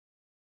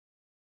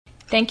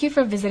Thank you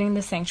for visiting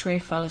the Sanctuary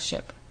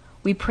Fellowship.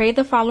 We pray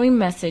the following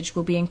message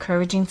will be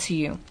encouraging to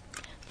you.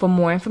 For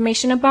more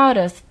information about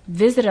us,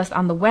 visit us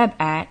on the web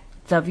at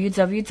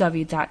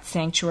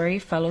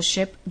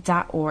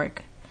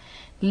www.sanctuaryfellowship.org.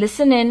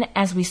 Listen in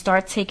as we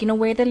start taking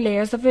away the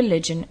layers of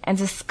religion and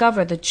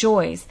discover the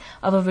joys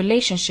of a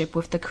relationship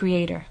with the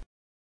Creator.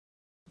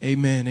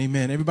 Amen,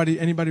 amen.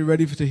 Anybody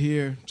ready to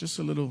hear just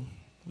a little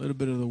bit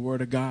of the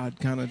Word of God,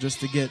 kind of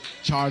just to get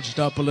charged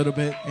up a little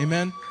bit?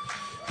 Amen.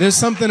 There's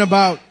something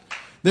about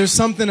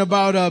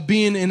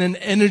being in an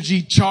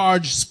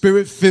energy-charged,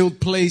 spirit-filled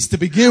place to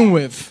begin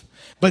with.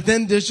 But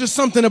then there's just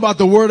something about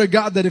the Word of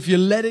God that if you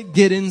let it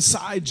get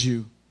inside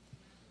you,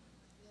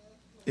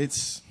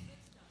 it's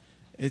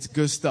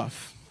good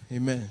stuff.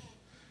 Amen.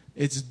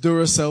 It's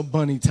Duracell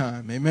bunny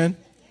time. Amen.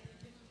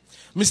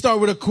 Let me start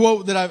with a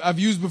quote that I've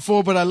used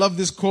before, but I love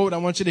this quote. I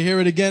want you to hear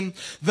it again.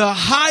 The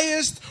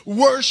highest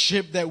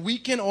worship that we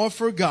can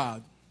offer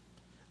God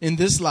in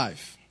this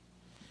life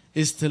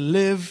is to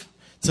live,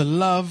 to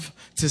love,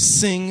 to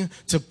sing,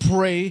 to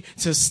pray,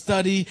 to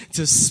study,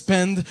 to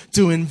spend,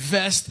 to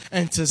invest,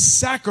 and to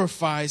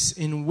sacrifice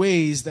in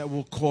ways that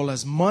will call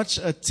as much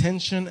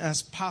attention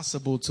as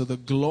possible to the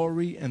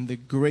glory and the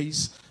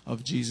grace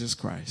of Jesus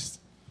Christ.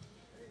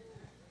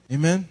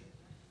 Amen?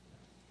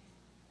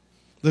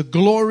 The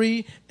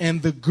glory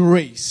and the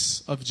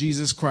grace of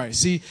Jesus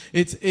Christ. See,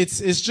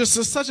 it's just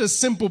such a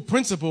simple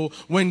principle.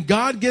 When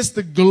God gets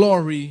the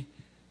glory,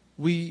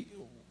 we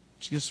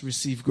just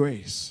receive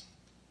grace.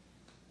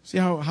 See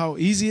how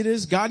easy it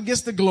is? God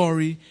gets the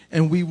glory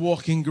and we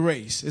walk in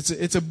grace.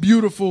 It's a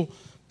beautiful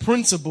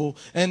principle.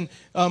 And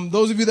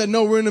those of you that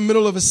know, we're in the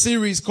middle of a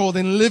series called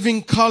In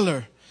Living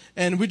Color.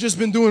 And we've just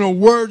been doing a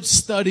word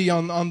study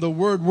on the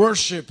word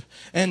worship.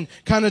 And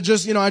kind of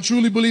just, I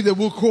truly believe that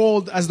we're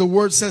called, as the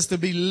word says, to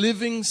be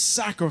living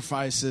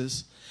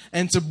sacrifices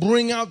and to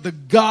bring out the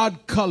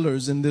God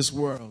colors in this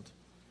world.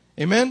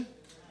 Amen?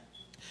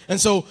 And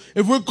so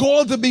if we're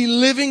called to be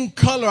living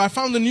color, I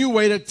found a new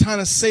way to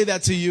kind of say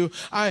that to you.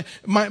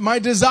 My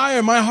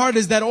desire, my heart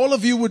is that all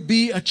of you would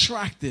be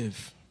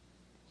attractive.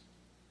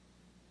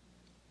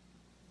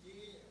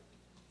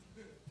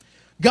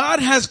 God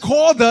has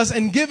called us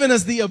and given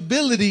us the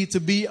ability to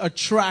be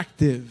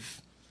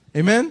attractive.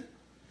 Amen?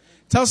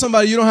 Tell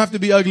somebody you don't have to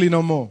be ugly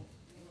no more.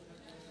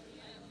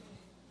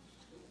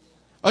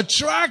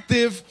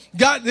 Attractive,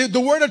 the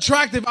word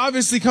attractive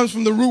obviously comes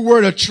from the root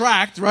word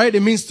attract, right? It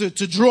means to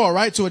draw,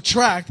 right? To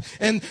attract.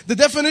 And the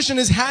definition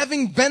is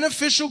having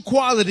beneficial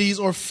qualities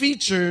or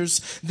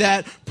features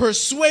that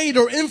persuade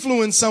or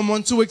influence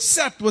someone to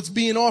accept what's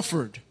being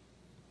offered.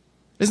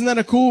 Isn't that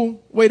a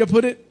cool way to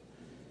put it?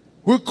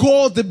 We're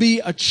called to be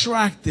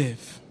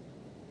attractive,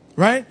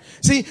 right?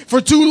 See,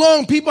 for too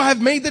long, people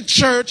have made the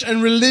church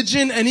and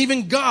religion and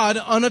even God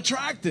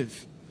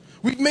unattractive.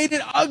 We've made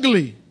it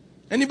ugly.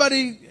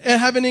 Anybody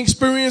have any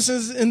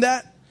experiences in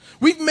that?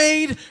 We've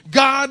made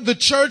God, the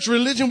church,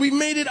 religion, we've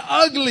made it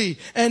ugly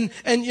and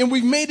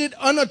we've made it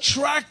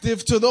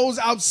unattractive to those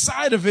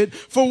outside of it.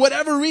 For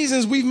whatever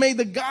reasons, we've made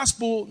the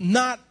gospel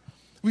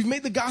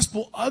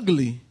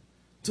ugly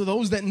to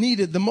those that need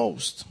it the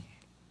most.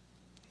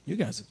 You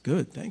guys are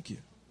good. Thank you.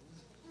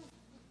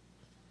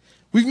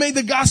 We've made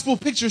the gospel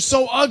picture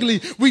so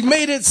ugly. We've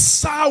made it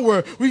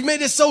sour. We've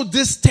made it so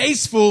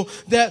distasteful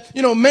that,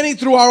 many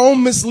through our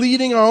own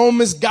misleading, our own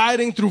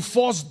misguiding, through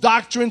false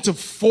doctrine to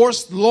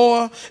forced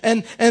law.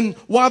 And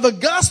while the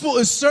gospel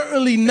is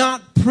certainly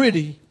not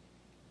pretty,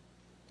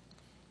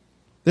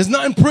 there's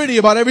nothing pretty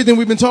about everything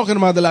we've been talking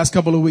about the last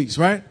couple of weeks,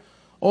 right?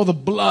 All the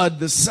blood,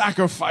 the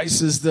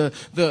sacrifices, the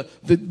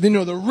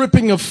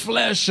ripping of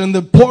flesh and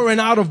the pouring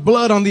out of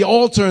blood on the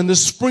altar and the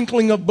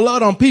sprinkling of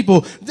blood on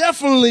people.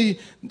 Definitely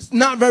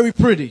not very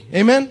pretty.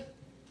 Amen?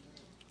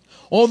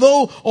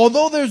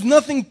 Although there's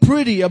nothing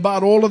pretty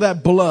about all of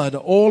that blood,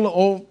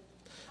 all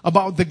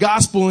about the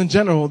gospel in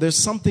general, there's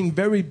something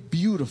very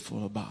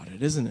beautiful about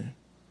it, isn't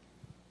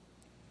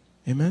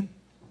it? Amen?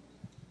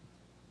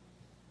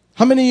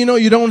 How many of you know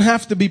you don't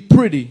have to be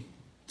pretty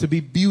to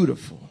be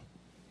beautiful?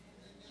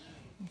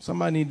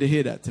 Somebody need to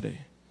hear that today.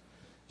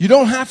 You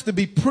don't have to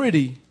be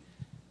pretty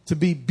to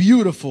be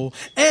beautiful.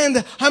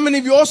 And how many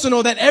of you also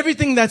know that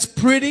everything that's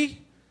pretty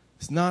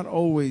is not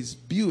always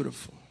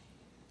beautiful?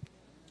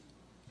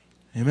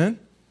 Amen?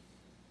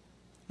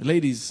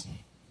 Ladies,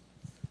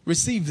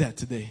 receive that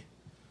today.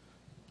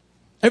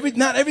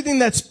 Not everything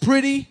that's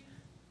pretty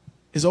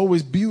is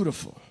always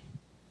beautiful.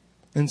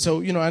 And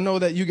so, I know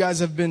that you guys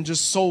have been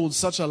just sold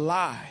such a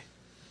lie.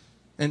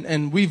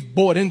 And we've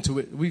bought into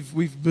it.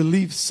 We've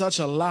believed such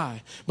a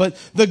lie. But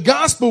the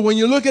gospel, when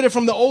you look at it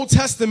from the Old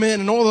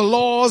Testament and all the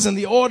laws and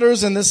the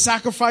orders and the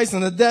sacrifice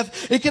and the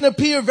death, it can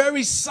appear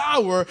very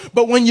sour,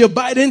 but when you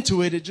bite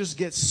into it, it just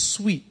gets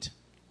sweet.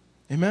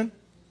 Amen?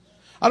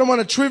 I don't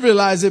want to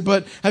trivialize it,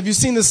 but have you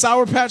seen the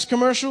Sour Patch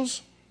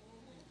commercials?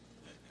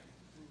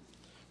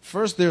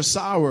 First they're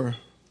sour,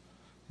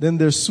 then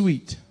they're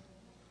sweet.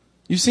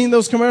 You've seen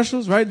those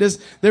commercials, right?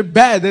 They're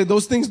bad.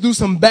 Those things do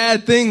some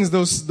bad things,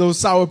 those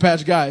Sour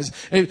Patch guys.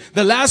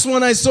 The last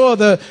one I saw,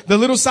 the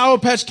little Sour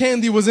Patch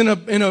candy was in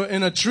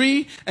a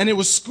tree, and it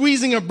was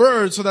squeezing a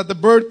bird so that the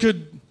bird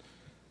could,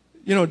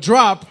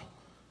 drop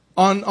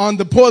on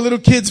the poor little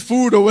kid's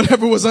food or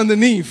whatever was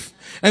underneath.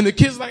 And the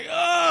kid's like,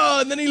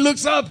 oh, and then he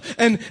looks up,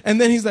 and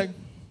then he's like,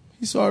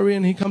 he's sorry,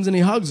 and he comes and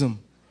he hugs him.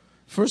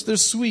 First they're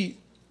sweet,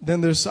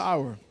 then they're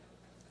sour.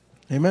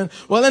 Amen.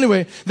 Well,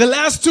 anyway, the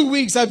last 2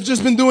 weeks I've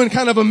just been doing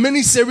kind of a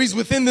mini series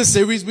within this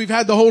series. We've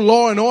had the whole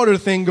Law and Order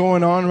thing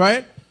going on,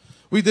 right?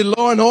 We did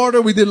Law and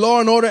Order. We did Law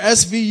and Order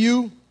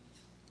SVU.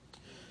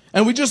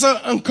 And we just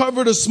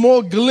uncovered a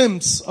small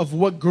glimpse of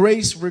what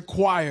grace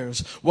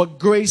requires, what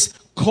grace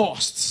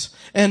costs.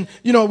 And,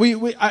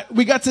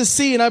 we got to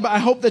see, and I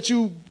hope that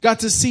you got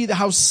to see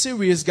how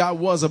serious God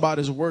was about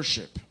his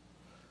worship.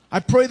 I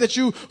pray that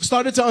you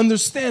started to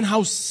understand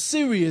how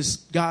serious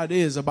God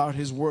is about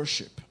his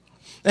worship.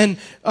 And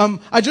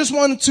I just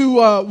wanted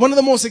to, one of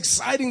the most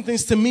exciting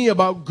things to me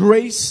about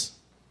grace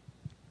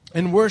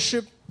and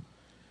worship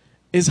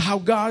is how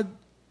God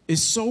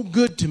is so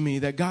good to me,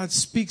 that God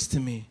speaks to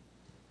me.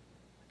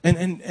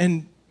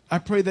 And I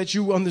pray that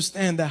you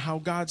understand that how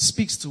God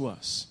speaks to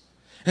us.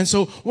 And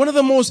so one of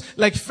the most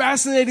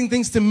fascinating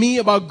things to me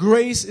about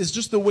grace is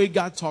just the way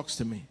God talks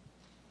to me.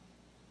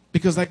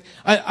 Because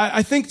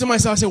I think to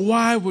myself, I say,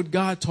 why would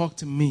God talk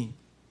to me?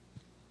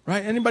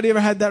 Right? Anybody ever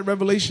had that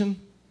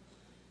revelation?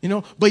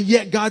 But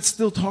yet God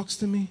still talks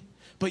to me.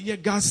 But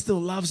yet God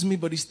still loves me,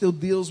 but he still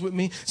deals with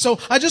me. So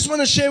I just want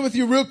to share with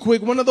you real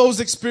quick one of those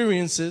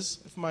experiences.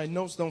 If my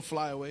notes don't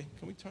fly away.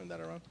 Can we turn that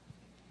around?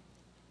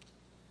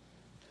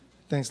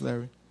 Thanks,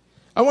 Larry.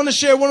 I want to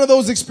share one of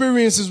those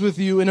experiences with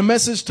you in a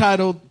message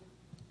titled,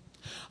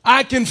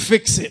 I Can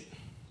Fix It.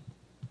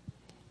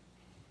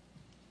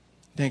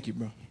 Thank you,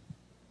 bro.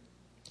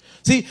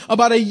 See,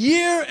 about 1.5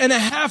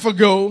 years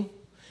ago,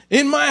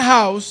 in my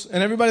house,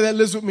 and everybody that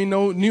lives with me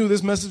knew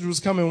this message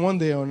was coming one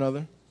day or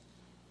another.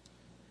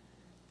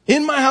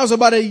 In my house,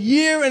 about 1.5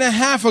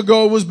 years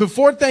ago, was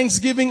before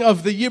Thanksgiving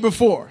of the year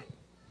before,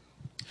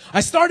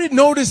 I started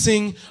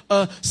noticing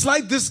a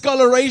slight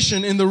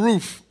discoloration in the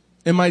roof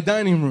in my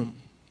dining room.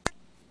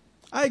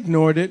 I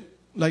ignored it,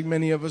 like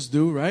many of us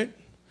do, right?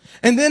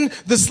 And then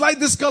the slight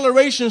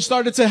discoloration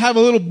started to have a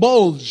little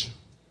bulge.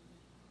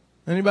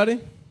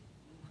 Anybody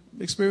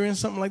experience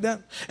something like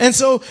that? And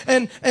so,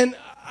 and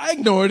I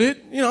ignored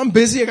it. I'm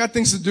busy. I got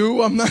things to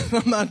do. I'm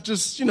not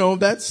just,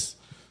 that's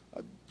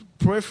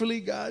prayerfully,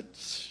 God,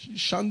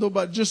 shando,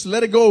 but just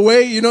let it go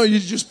away. You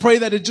just pray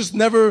that it just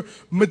never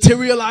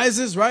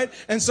materializes, right?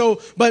 And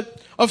so,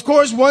 but of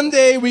course, one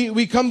day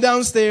we come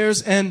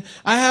downstairs and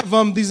I have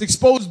these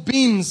exposed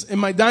beams in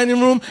my dining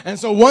room. And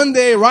so one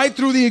day, right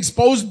through the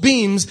exposed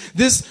beams,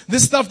 this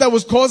stuff that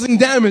was causing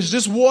damage,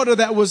 this water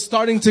that was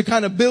starting to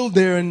kind of build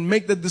there and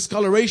make the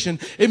discoloration,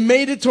 it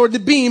made it toward the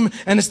beam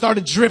and it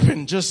started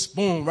dripping, just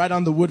boom, right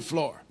on the wood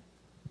floor.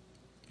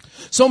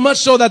 So much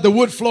so that the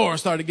wood floor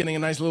started getting a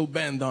nice little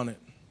bend on it.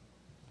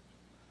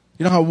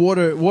 You know how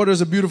water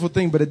is a beautiful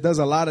thing, but it does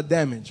a lot of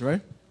damage,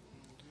 right?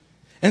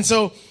 And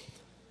so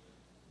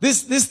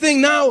this thing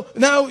now,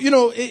 there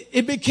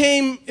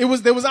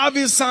was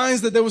obvious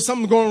signs that there was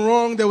something going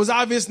wrong. There was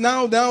obvious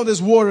now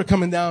there's water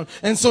coming down.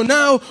 And so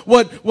now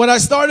what I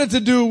started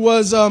to do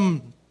was, I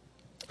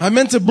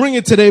meant to bring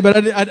it today, but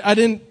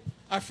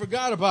I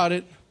forgot about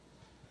it.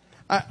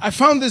 I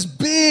found this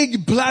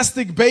big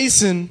plastic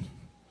basin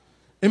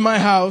in my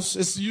house.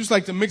 It's used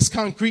to mix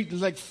concrete.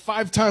 It's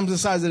 5 times the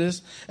size of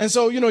this. And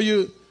so,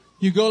 you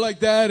go like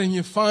that and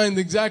you find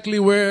exactly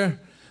where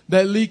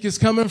that leak is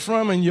coming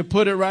from and you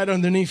put it right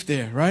underneath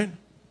there, right?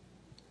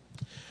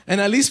 And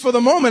at least for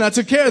the moment, I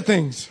took care of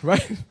things,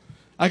 right?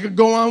 I could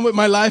go on with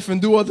my life and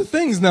do other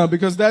things now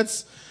because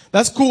that's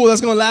cool.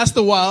 That's going to last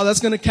a while. That's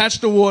going to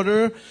catch the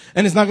water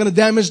and it's not going to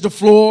damage the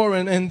floor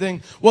and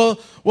thing. Well,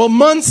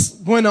 months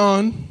went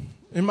on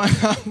in my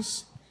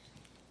house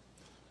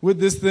with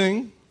this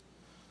thing.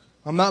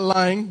 I'm not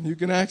lying. You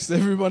can ask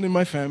everybody in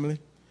my family.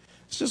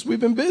 It's just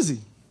we've been busy,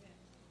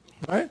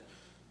 right?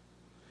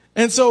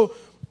 And so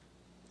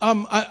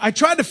I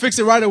tried to fix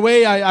it right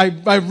away.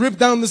 I ripped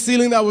down the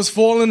ceiling that was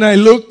falling, and I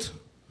looked,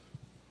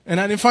 and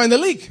I didn't find the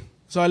leak.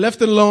 So I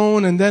left it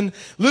alone, and then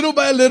little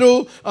by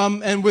little,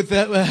 and with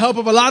the help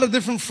of a lot of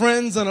different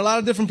friends and a lot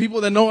of different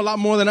people that know a lot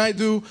more than I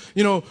do,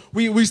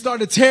 we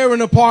started tearing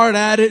apart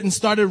at it and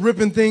started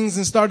ripping things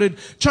and started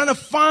trying to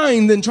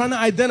find and trying to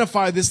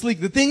identify this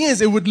leak. The thing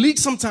is, it would leak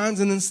sometimes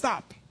and then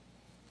stop.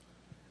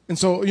 And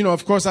so,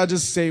 of course, I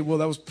just say, well,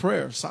 that was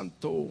prayer.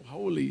 Santo,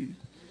 holy.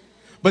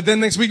 But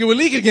then next week it would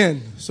leak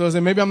again. So I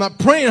said, maybe I'm not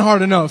praying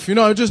hard enough.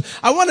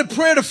 I wanted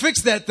prayer to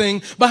fix that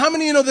thing. But how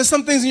many there's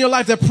some things in your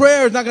life that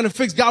prayer is not going to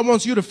fix, God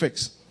wants you to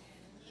fix?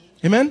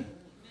 Amen?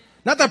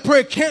 Not that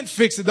prayer can't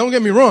fix it. Don't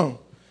get me wrong.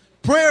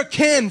 Prayer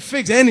can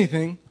fix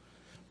anything.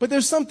 But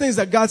there's some things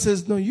that God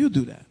says, no, you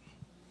do that.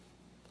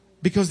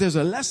 Because there's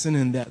a lesson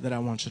in that I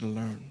want you to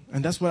learn.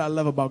 And that's what I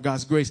love about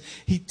God's grace.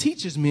 He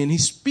teaches me and he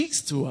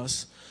speaks to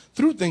us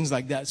through things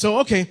like that. So,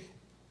 okay,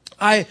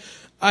 I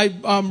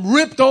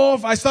ripped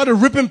off. I started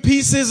ripping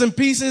pieces and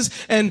pieces.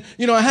 And,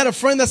 I had a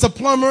friend that's a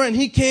plumber, and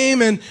he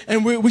came and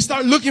we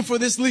started looking for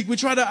this leak. We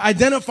tried to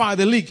identify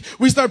the leak.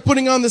 We started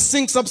putting on the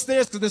sinks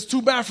upstairs because there's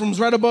 2 bathrooms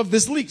right above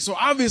this leak. So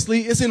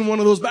obviously it's in one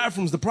of those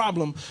bathrooms, the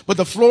problem. But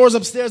the floors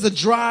upstairs are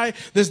dry.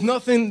 There's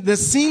nothing that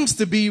seems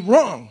to be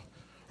wrong.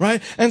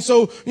 Right? And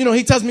so,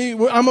 he tells me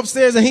I'm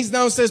upstairs and he's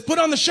downstairs. Put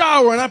on the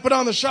shower, and I put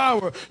on the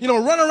shower.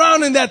 Run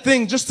around in that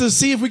thing just to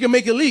see if we can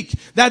make it leak.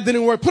 That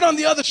didn't work. Put on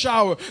the other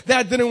shower.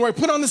 That didn't work.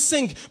 Put on the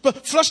sink.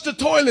 But flush the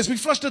toilets. We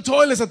flushed the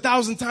toilets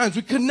 1,000 times.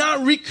 We could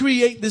not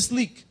recreate this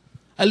leak,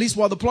 at least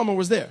while the plumber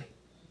was there.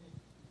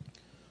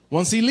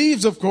 Once he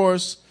leaves, of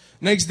course,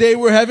 next day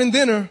we're having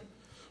dinner.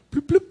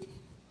 Bloop, bloop,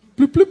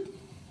 bloop, bloop,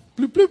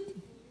 bloop, bloop.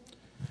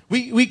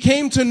 We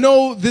came to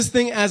know this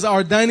thing as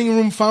our dining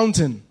room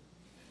fountain.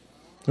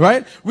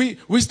 Right?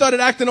 We started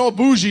acting all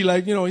bougie,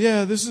 like,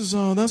 this is,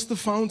 that's the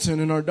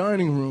fountain in our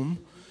dining room.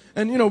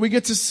 And, we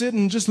get to sit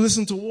and just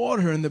listen to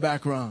water in the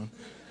background.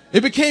 It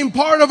became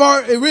part of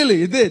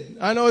it did.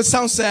 I know it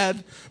sounds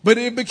sad, but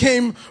it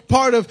became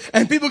part of,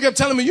 and people kept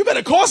telling me, you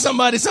better call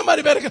somebody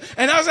better call.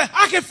 And I was like,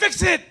 I can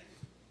fix it.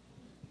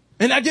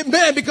 And I get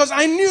mad because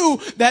I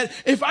knew that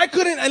if I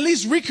couldn't at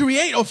least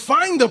recreate or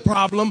find the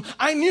problem,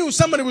 I knew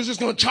somebody was just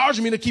going to charge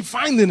me to keep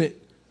finding it.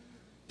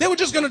 They were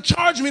just going to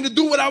charge me to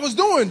do what I was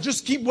doing.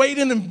 Just keep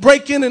waiting and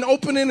breaking and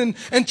opening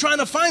and trying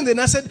to find it.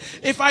 And I said,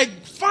 if I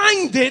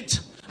find it,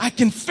 I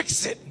can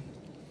fix it.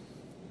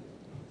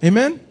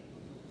 Amen?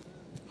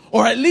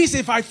 Or at least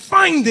if I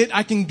find it,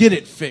 I can get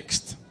it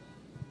fixed.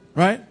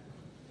 Right?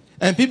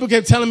 And people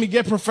kept telling me,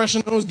 get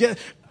professionals.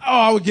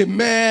 I would get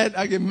mad.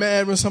 I get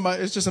mad when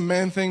somebody, it's just a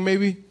man thing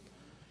maybe.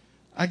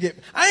 I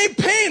ain't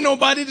paying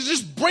nobody to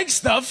just break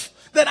stuff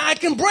that I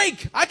can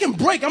break. I can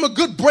break. I'm a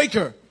good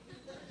breaker.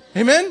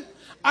 Amen?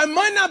 I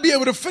might not be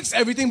able to fix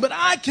everything, but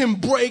I can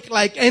break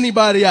like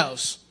anybody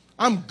else.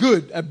 I'm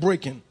good at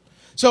breaking.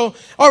 So,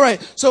 all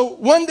right. So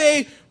one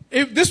day,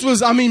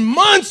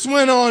 months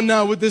went on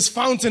now with this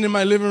fountain in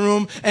my living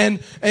room,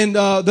 and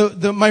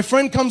my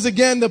friend comes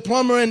again, the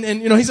plumber, and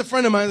he's a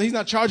friend of mine. He's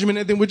not charging me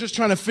anything. We're just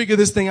trying to figure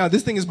this thing out.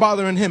 This thing is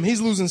bothering him. He's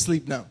losing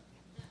sleep now.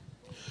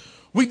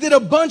 We did a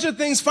bunch of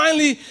things.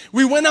 Finally,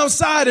 we went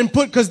outside and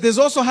because there's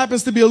also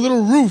happens to be a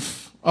little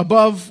roof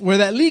above where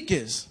that leak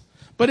is.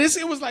 But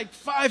it was like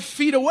 5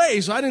 feet away,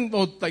 so I didn't,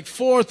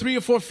 3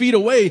 or 4 feet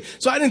away,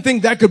 so I didn't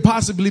think that could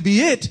possibly be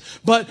it.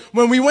 But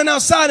when we went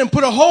outside and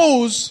put a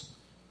hose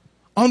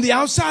on the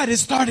outside, it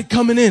started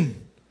coming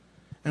in.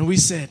 And we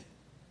said,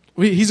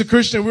 he's a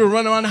Christian, we were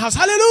running around the house,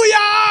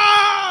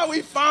 hallelujah!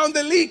 We found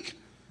the leak.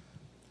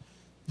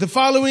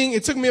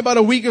 It took me about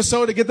a week or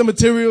so to get the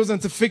materials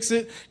and to fix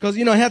it, because,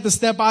 I had to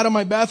step out of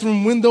my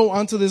bathroom window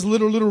onto this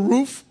little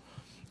roof.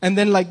 And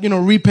then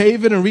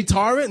repave it and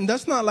retar it. And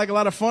that's not like a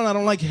lot of fun. I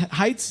don't like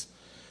heights.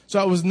 So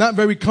I was not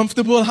very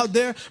comfortable out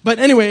there. But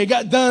anyway, it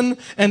got done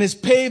and it's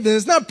paved. And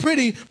it's not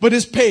pretty, but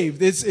it's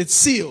paved. It's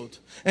sealed.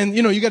 And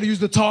you got to use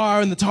the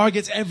tar, and the tar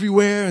gets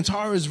everywhere. And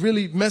tar is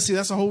really messy.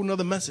 That's a whole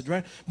nother message,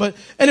 right? But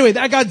anyway,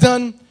 that got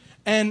done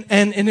and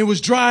it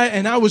was dry,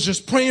 and I was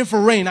just praying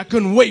for rain. I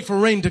couldn't wait for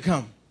rain to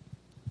come.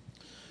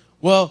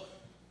 Well,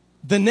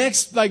 the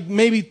next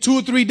maybe 2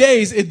 or 3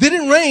 days, it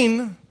didn't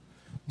rain.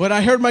 But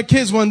I heard my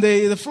kids one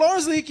day, the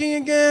floor's leaking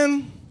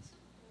again.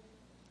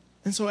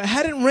 And so it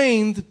hadn't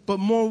rained, but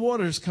more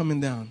water is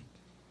coming down.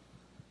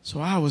 So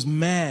I was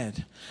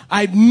mad.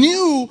 I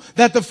knew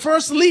that the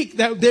first leak,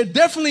 that there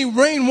definitely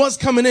rain was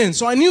coming in.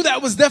 So I knew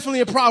that was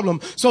definitely a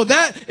problem. So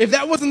if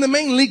that wasn't the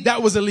main leak,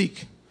 that was a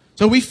leak.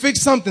 So we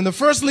fixed something. The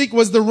first leak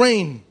was the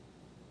rain.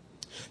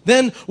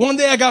 Then one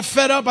day I got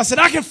fed up. I said,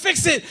 I can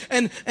fix it.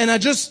 And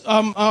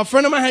a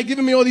friend of mine had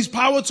given me all these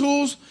power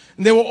tools.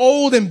 And they were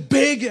old and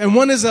big. And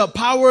one is a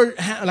power,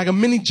 like a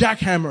mini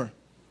jackhammer.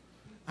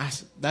 I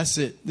said, that's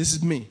it. This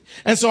is me.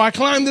 And so I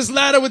climbed this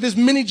ladder with this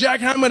mini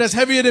jackhammer that's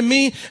heavier than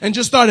me and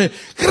just started.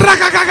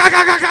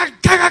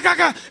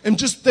 And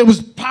there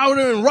was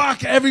powder and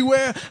rock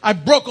everywhere. I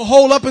broke a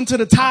hole up into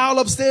the tile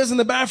upstairs in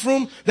the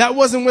bathroom. That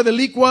wasn't where the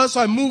leak was.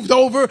 So I moved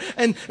over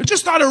and it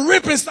just started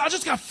ripping. I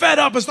just got fed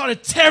up and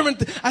started tearing.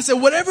 I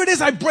said, whatever it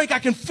is I break, I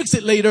can fix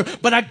it later.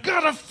 But I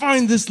gotta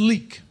find this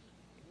leak.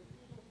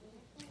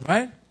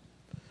 Right?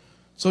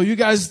 So you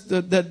guys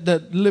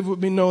that live with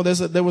me know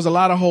there was a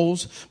lot of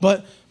holes.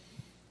 But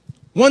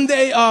one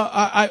day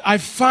I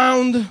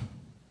found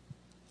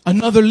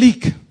another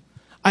leak.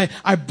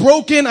 I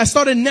broke in. I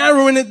started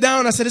narrowing it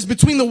down. I said, it's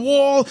between the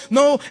wall.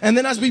 No. And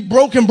then as we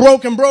broke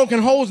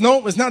holes.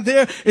 No, it's not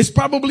there. It's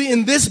probably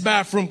in this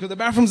bathroom because the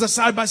bathrooms are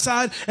side by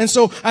side. And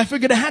so I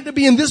figured it had to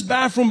be in this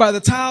bathroom by the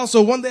tile.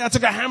 So one day I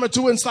took a hammer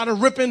to it and started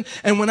ripping.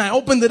 And when I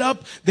opened it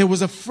up, there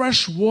was a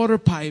fresh water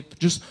pipe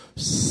just...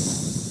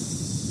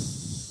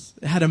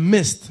 It had a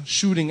mist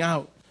shooting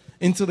out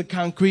into the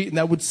concrete, and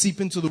that would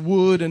seep into the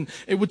wood, and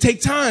it would take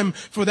time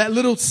for that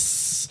little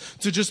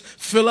to just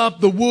fill up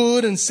the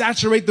wood and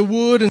saturate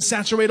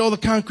all the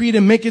concrete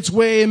and make its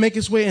way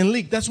and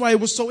leak. That's why it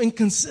was so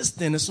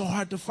inconsistent. It's so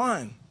hard to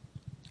find.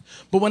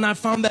 But when I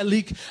found that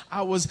leak,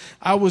 I was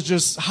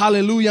just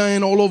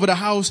hallelujahing all over the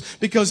house,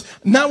 because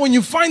now when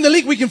you find the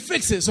leak, we can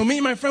fix it. So me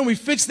and my friend, we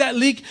fixed that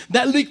leak.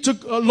 That leak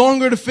took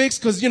longer to fix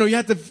because, you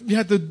had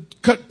to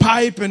cut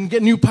pipe and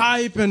get new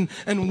pipe and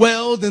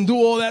weld and do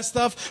all that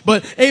stuff.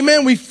 But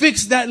amen, we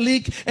fixed that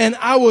leak and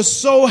I was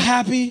so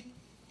happy.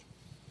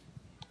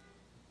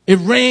 It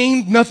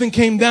rained, nothing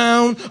came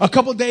down. A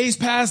couple days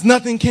passed,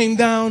 nothing came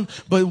down.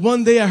 But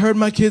one day I heard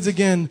my kids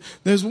again,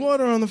 there's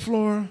water on the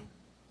floor.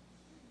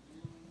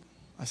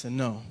 I said,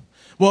 no.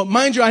 Well,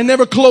 mind you, I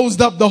never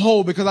closed up the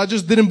hole because I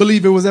just didn't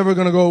believe it was ever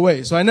going to go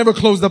away. So I never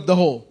closed up the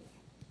hole.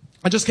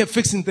 I just kept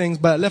fixing things,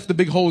 but I left the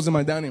big holes in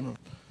my dining room.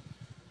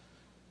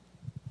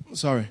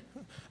 Sorry.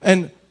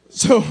 And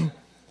so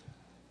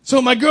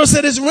my girl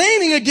said, it's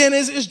raining again,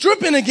 it's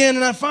dripping again.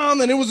 And I found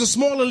that it was a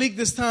smaller leak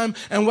this time.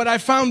 And what I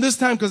found this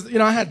time, because,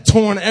 I had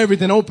torn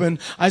everything open,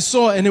 I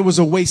saw, and it was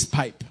a waste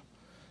pipe.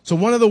 So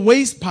one of the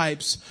waste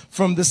pipes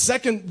from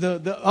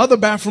the other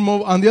bathroom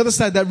on the other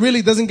side that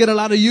really doesn't get a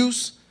lot of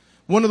use,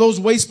 one of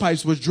those waste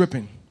pipes was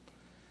dripping.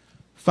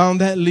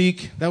 Found that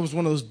leak. That was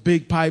one of those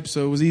big pipes,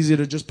 so it was easy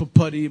to just put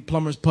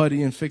plumber's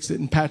putty, and fix it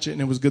and patch it,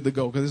 and it was good to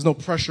go because there's no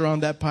pressure on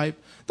that pipe.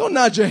 Don't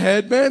nod your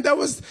head, man.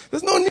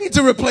 There's no need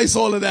to replace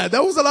all of that.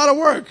 That was a lot of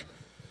work.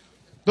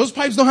 Those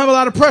pipes don't have a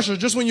lot of pressure.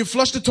 Just when you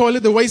flush the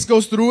toilet, the waste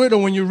goes through it,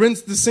 or when you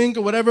rinse the sink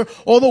or whatever,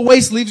 all the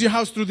waste leaves your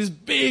house through this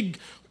big,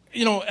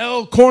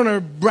 L corner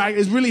bracket.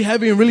 It's really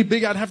heavy and really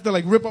big. I'd have to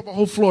rip up a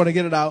whole floor to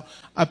get it out.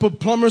 I put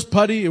plumber's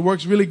putty. It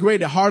works really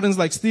great. It hardens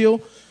like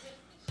steel.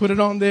 Put it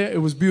on there.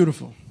 It was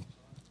beautiful.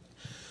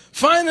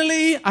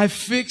 Finally, I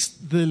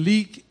fixed the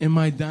leak in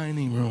my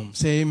dining room.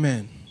 Say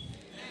amen.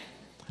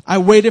 I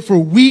waited for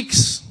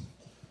weeks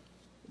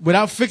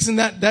without fixing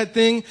that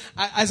thing.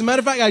 As a matter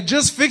of fact, I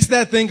just fixed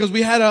that thing because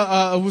we had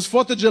it was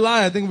 4th of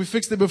July. I think we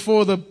fixed it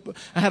before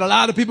I had a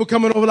lot of people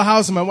coming over the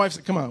house, and my wife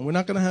said, come on, we're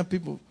not going to have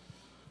people.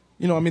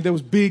 There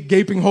was big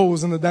gaping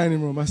holes in the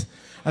dining room. I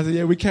said,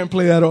 yeah, we can't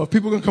play that off.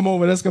 People are going to come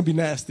over. That's going to be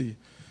nasty.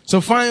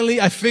 So finally,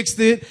 I fixed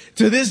it.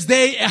 To this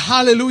day,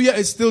 hallelujah,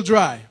 it's still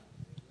dry.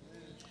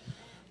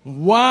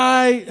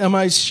 Why am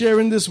I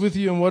sharing this with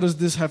you, and what does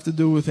this have to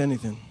do with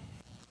anything?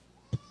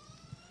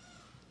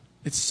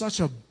 It's such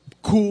a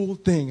cool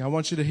thing. I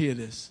want you to hear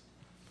this.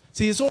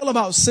 See, it's all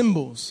about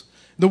symbols.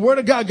 The Word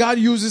of God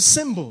uses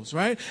symbols,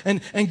 right?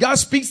 And God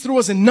speaks through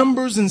us in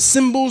numbers and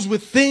symbols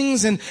with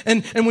things. And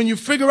when you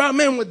figure out,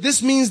 man, what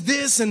this means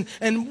this, and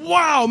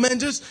wow, man,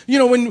 just,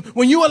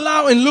 when you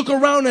allow and look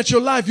around at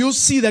your life, you'll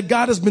see that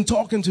God has been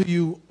talking to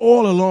you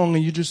all along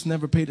and you just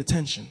never paid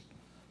attention,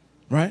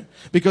 right?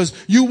 Because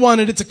you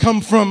wanted it to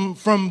come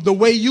from the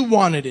way you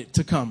wanted it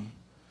to come.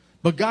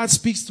 But God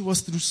speaks to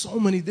us through so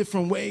many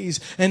different ways.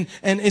 And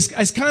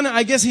it's kind of,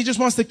 I guess he just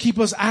wants to keep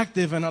us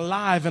active and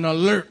alive and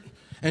alert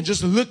and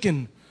just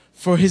looking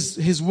for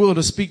his will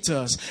to speak to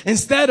us.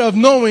 Instead of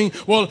knowing,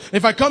 well,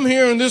 if I come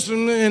here and this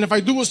and if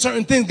I do a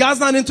certain thing, God's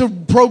not into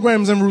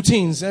programs and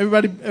routines.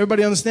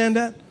 Everybody understand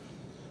that?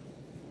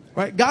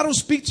 Right? God will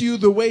speak to you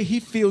the way he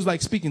feels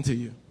like speaking to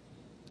you.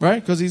 Right?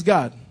 Because he's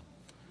God.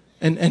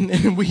 And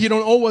he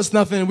don't owe us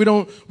nothing.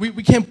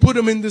 We can't put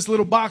him in this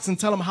little box and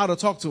tell him how to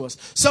talk to us.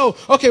 So,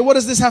 okay, what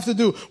does this have to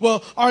do?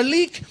 Well, our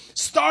leak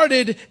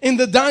started in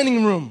the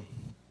dining room.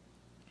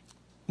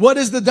 What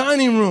is the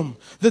dining room?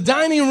 The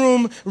dining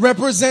room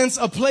represents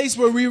a place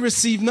where we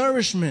receive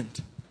nourishment.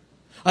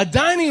 A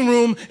dining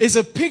room is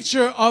a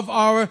picture of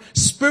our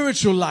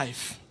spiritual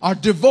life, our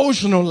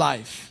devotional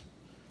life.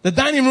 The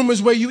dining room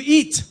is where you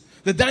eat.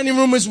 The dining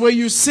room is where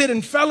you sit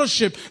in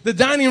fellowship. The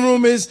dining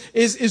room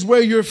is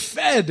where you're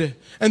fed.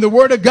 And the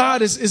Word of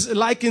God is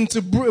likened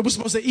to, we're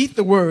supposed to eat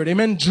the Word.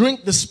 Amen.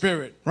 Drink the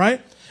Spirit,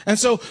 right? And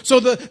so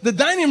the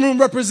dining room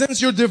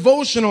represents your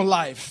devotional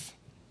life.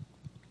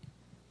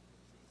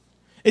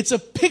 It's a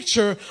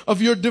picture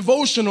of your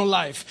devotional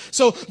life.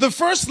 So the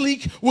first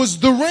leak was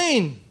the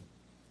rain.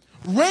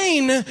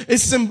 Rain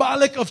is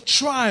symbolic of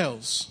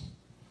trials,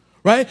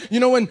 right?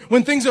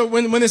 When things are,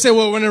 when they say,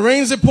 well, when it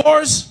rains, it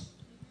pours,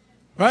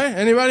 right?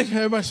 Everybody,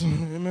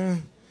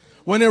 amen.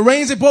 When it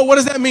rains, it pours. What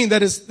does that mean?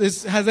 That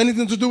it has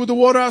anything to do with the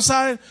water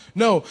outside?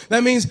 No.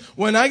 That means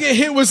when I get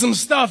hit with some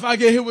stuff, I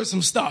get hit with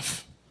some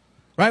stuff.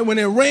 Right? When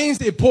it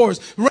rains, it pours.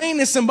 Rain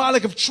is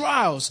symbolic of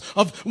trials,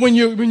 of when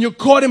you're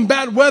caught in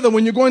bad weather,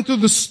 when you're going through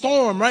the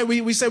storm, right?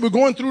 We say we're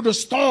going through the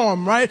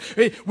storm, right?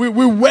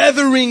 We're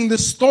weathering the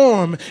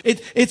storm.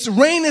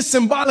 Rain is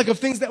symbolic of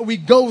things that we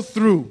go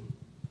through.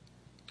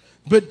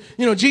 But,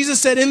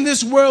 Jesus said, in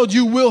this world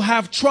you will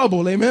have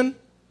trouble. Amen?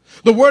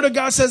 The Word of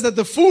God says that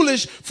the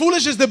foolish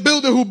is the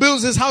builder who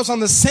builds his house on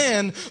the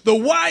sand. The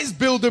wise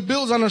builder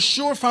builds on a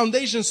sure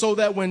foundation so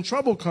that when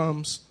trouble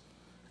comes,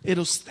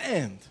 it'll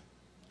stand.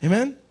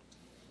 Amen?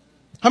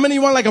 How many of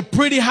you want like a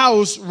pretty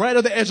house right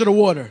at the edge of the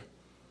water?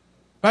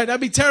 Right?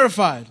 I'd be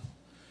terrified.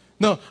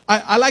 No,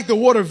 I like the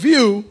water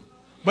view,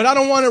 but I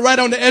don't want it right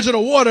on the edge of the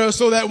water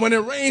so that when it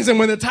rains and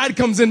when the tide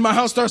comes in, my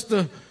house starts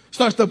to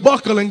starts to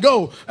buckle and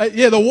go.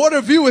 Yeah, the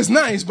water view is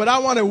nice, but I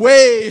want it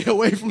way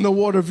away from the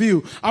water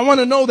view. I want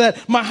to know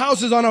that my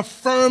house is on a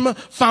firm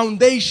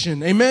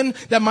foundation. Amen?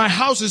 That my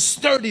house is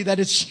sturdy, that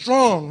it's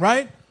strong,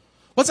 right?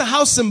 What's a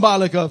house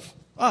symbolic of?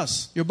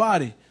 Us, your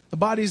body. The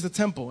body is the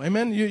temple.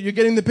 Amen? You're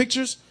getting the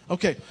pictures?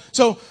 Okay.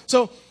 So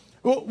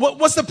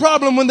what's the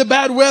problem when the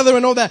bad weather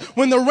and all that?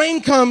 When the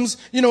rain comes,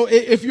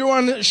 if you're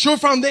on a sure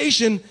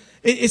foundation,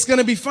 it's going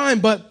to be fine.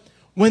 But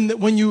when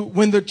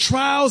the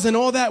trials and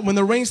all that, when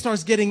the rain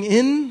starts getting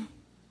in,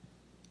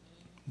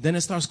 then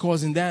it starts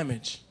causing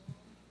damage.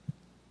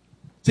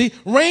 See,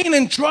 rain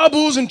and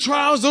troubles and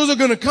trials, those are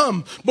going to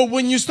come. But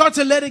when you start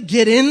to let it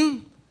get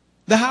in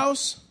the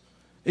house,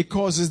 it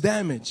causes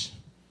damage.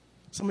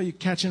 Some of you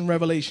catching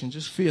revelation,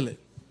 just feel it.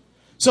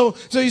 So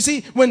you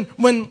see, when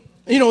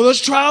those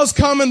trials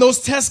come and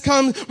those tests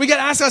come, we got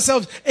to ask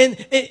ourselves,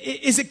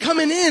 is it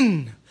coming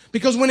in?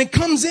 Because when it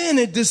comes in,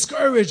 it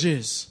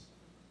discourages.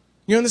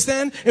 You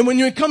understand? And when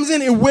it comes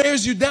in, it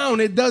wears you down.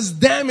 It does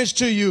damage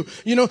to you.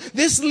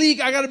 This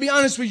leak, I got to be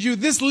honest with you,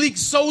 this leak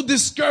so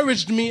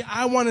discouraged me,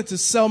 I wanted to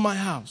sell my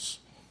house.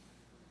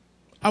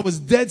 I was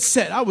dead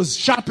set. I was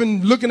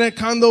shopping, looking at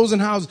condos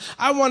and houses.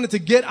 I wanted to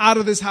get out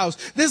of this house.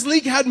 This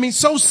leak had me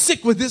so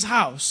sick with this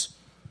house.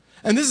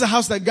 And this is a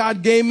house that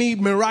God gave me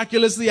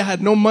miraculously. I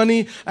had no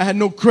money. I had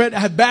no credit.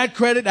 I had bad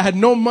credit. I had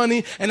no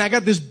money. And I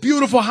got this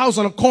beautiful house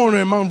on a corner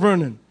in Mount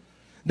Vernon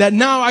that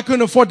now I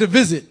couldn't afford to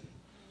visit.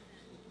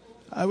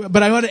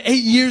 But I got it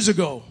 8 years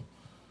ago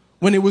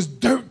when it was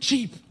dirt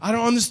cheap. I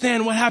don't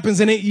understand what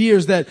happens in 8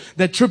 years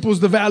that triples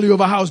the value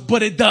of a house,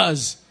 but it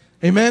does.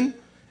 Amen?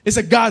 It's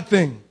a God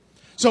thing.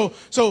 So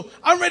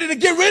I'm ready to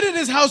get rid of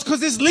this house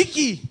because it's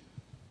leaky.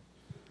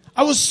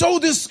 I was so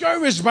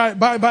discouraged by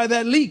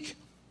that leak.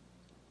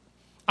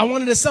 I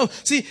wanted to sell.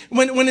 See,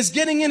 when it's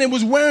getting in, it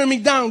was wearing me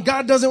down.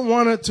 God doesn't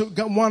want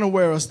to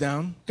wear us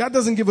down. God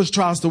doesn't give us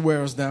trials to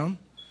wear us down.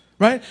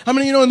 Right? How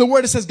many of you know in the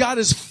Word it says God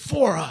is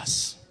for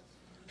us?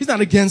 He's not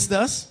against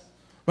us,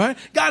 right?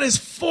 God is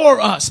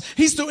for us.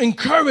 He's to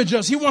encourage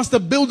us. He wants to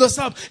build us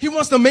up. He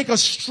wants to make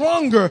us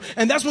stronger.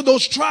 And that's what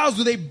those trials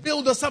do. They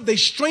build us up. They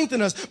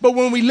strengthen us. But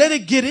when we let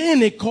it get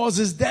in, it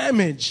causes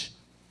damage.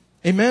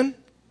 Amen?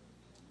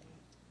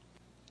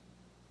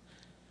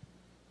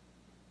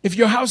 If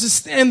your house is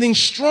standing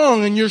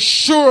strong and you're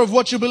sure of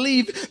what you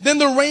believe, then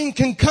the rain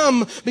can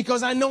come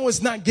because I know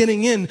it's not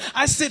getting in.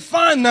 I sit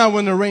fine now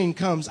when the rain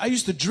comes. I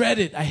used to dread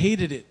it. I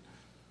hated it.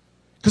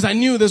 Because I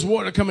knew there's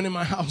water coming in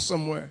my house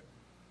somewhere.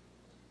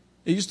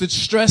 It used to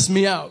stress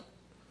me out.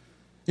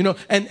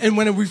 And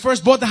when we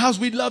first bought the house,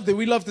 we loved it.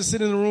 We loved to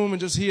sit in the room and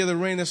just hear the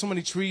rain. There's so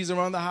many trees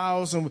around the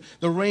house, and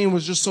the rain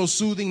was just so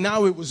soothing.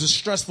 Now it was a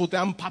stressful thing.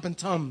 I'm popping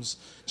Tums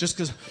just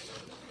because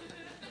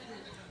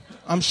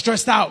I'm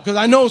stressed out because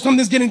I know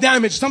something's getting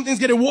damaged.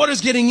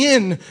 Water's getting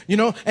in,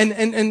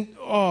 and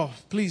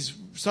please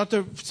start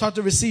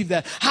to receive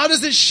that. How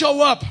does it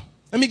show up?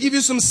 Let me give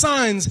you some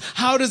signs.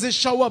 How does it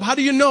show up? How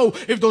do you know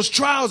if those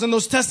trials and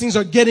those testings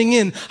are getting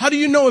in? How do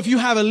you know if you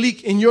have a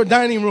leak in your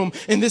dining room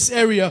in this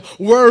area?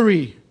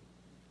 Worry,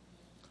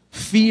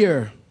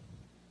 fear,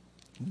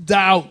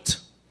 doubt.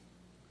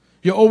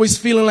 You're always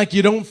feeling like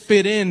you don't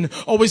fit in,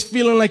 always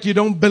feeling like you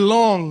don't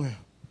belong.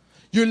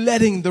 You're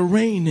letting the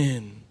rain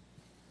in.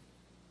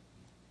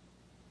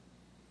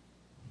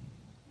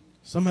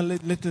 Somebody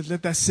let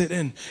that sit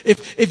in.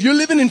 If you're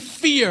living in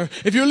fear,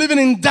 if you're living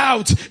in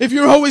doubt, if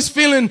you're always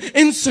feeling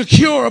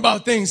insecure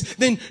about things,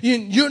 then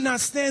you're not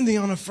standing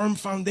on a firm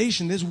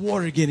foundation. There's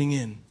water getting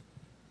in.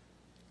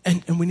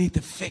 And we need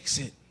to fix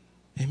it.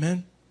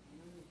 Amen?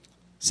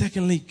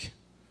 Second leak.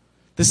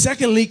 The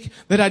second leak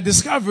that I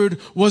discovered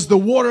was the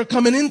water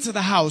coming into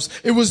the house.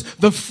 It was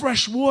the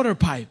fresh water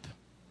pipe.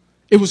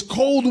 It was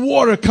cold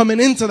water coming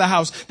into the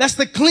house. That's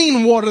the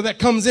clean water that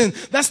comes in.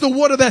 That's the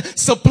water that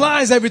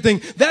supplies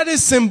everything. That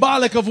is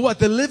symbolic of what?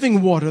 The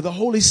living water, the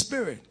Holy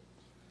Spirit,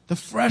 the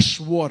fresh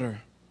water,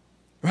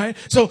 right?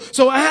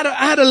 So I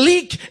had a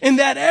leak in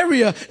that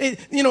area.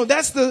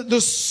 That's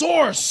the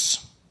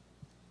source.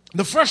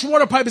 The fresh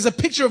water pipe is a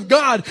picture of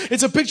God.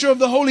 It's a picture of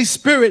the Holy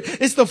Spirit.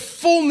 It's the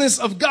fullness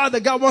of God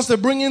that God wants to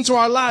bring into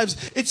our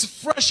lives. It's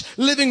fresh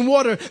living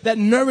water that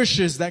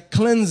nourishes, that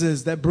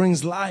cleanses, that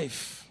brings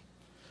life.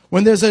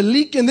 When there's a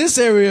leak in this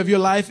area of your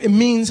life, it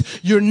means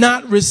you're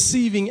not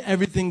receiving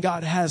everything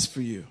God has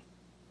for you.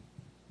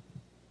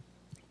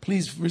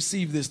 Please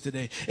receive this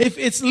today. If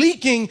it's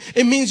leaking,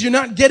 it means you're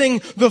not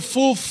getting the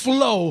full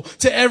flow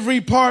to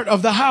every part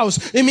of the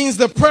house. It means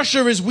the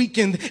pressure is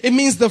weakened. It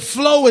means the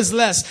flow is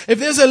less. If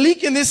there's a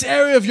leak in this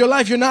area of your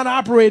life, you're not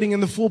operating in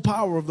the full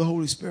power of the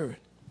Holy Spirit.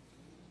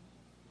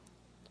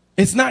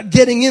 It's not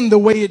getting in the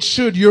way it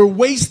should. You're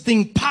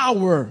wasting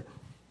power.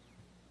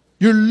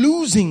 You're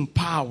losing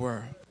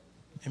power.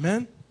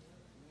 Amen?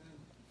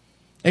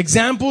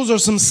 Examples or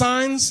some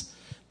signs.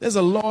 There's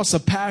a loss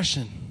of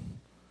passion.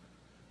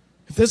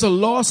 If there's a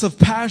loss of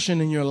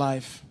passion in your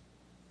life,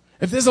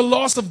 if there's a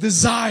loss of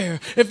desire,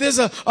 if there's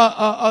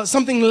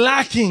something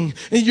lacking,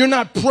 and you're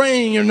not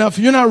praying enough,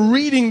 you're not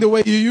reading the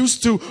way you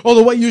used to or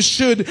the way you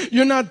should,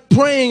 you're not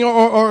praying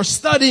or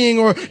studying,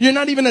 or you're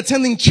not even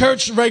attending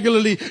church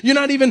regularly, you're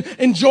not even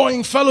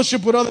enjoying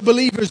fellowship with other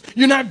believers,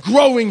 you're not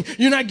growing,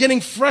 you're not getting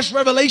fresh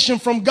revelation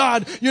from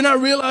God, you're not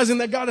realizing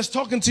that God is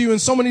talking to you in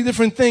so many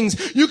different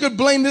things. You could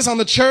blame this on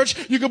the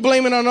church, you could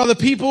blame it on other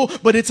people,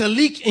 but it's a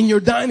leak in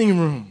your dining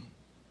room.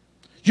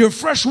 Your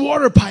fresh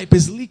water pipe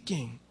is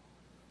leaking.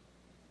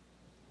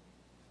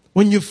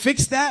 When you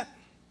fix that,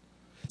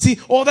 see,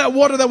 all that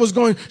water that was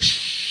going,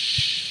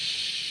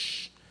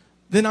 shh,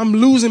 then I'm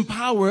losing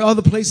power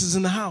other places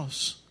in the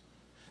house.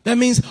 That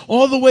means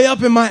all the way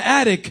up in my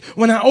attic,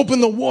 when I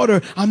open the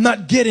water, I'm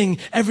not getting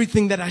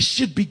everything that I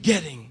should be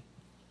getting.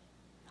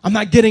 I'm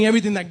not getting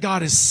everything that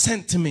God has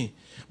sent to me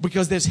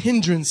because there's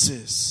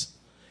hindrances.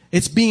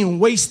 It's being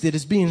wasted.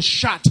 It's being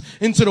shot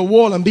into the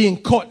wall and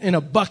being caught in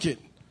a bucket.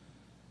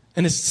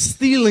 And it's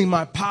stealing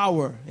my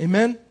power.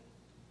 Amen?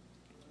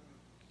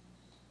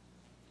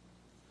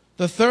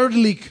 The third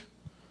leak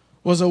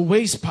was a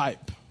waste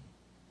pipe.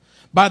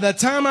 By the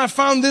time I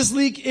found this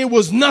leak, it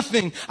was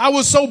nothing. I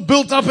was so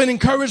built up and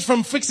encouraged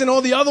from fixing all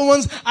the other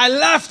ones, I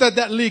laughed at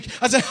that leak.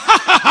 I said, ha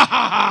ha ha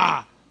ha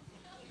ha.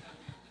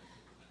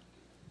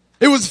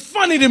 It was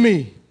funny to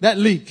me, that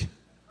leak.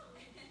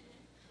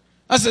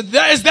 I said,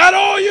 is that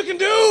all you can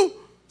do?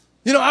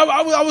 You know,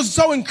 I was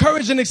so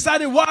encouraged and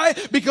excited. Why?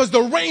 Because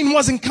the rain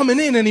wasn't coming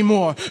in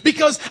anymore.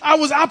 Because I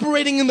was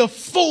operating in the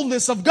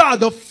fullness of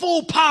God, the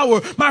full power.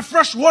 My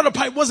fresh water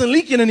pipe wasn't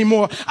leaking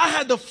anymore. I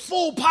had the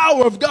full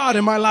power of God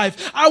in my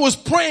life. I was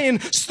praying,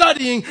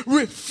 studying,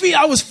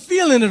 I was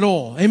feeling it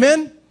all.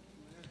 Amen?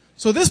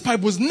 So this pipe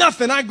was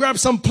nothing. I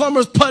grabbed some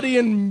plumber's putty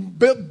and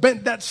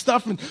bent that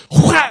stuff and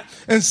whack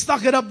and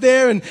stuck it up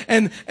there.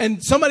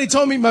 And somebody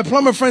told me, my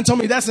plumber friend told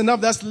me, that's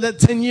enough. That's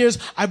 10 years.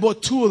 I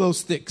bought 2 of those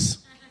sticks.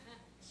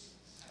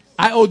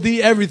 I OD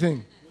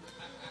everything.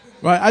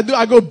 Right?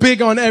 I go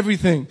big on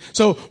everything.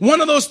 So one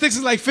of those sticks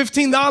is like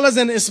 $15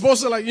 and it's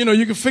supposed to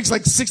you can fix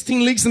like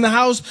 16 leaks in the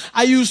house.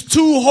 I used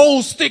 2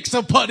 whole sticks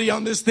of putty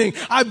on this thing.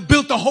 I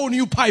built a whole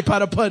new pipe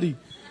out of putty.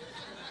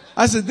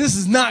 I said, this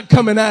is not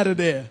coming out of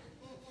there.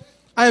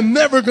 I am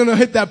never going to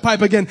hit that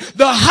pipe again.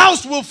 The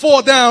house will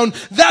fall down.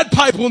 That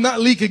pipe will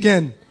not leak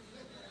again.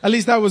 At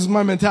least that was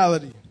my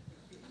mentality.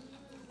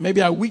 Maybe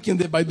I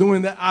weakened it by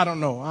doing that. I don't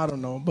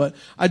know. But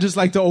I just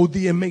like to OD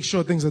and make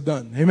sure things are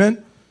done.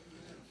 Amen?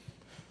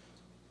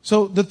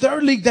 So the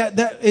third leak that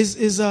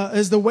is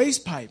the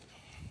waste pipe.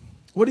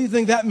 What do you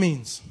think that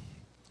means?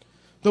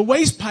 The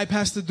waste pipe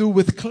has to do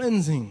with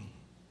cleansing.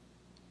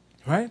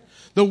 Right?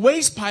 The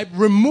waste pipe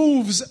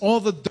removes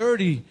all the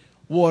dirty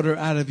water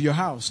out of your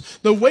house.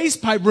 The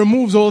waste pipe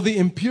removes all the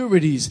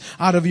impurities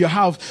out of your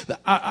house.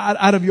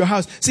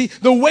 See,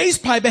 the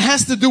waste pipe, it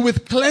has to do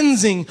with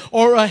cleansing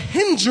or a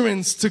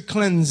hindrance to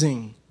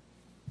cleansing.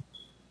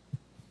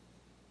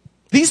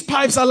 These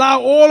pipes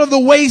allow all of the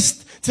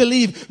waste to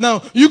leave.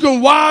 Now, you can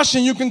wash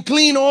and you can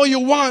clean all you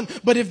want,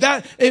 but with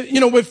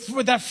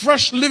that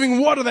fresh living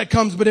water that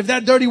comes, but if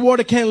that dirty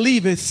water can't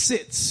leave, it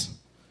sits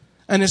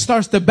and it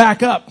starts to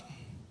back up.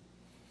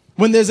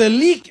 When there's a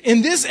leak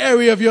in this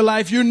area of your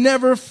life, you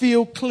never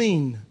feel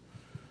clean.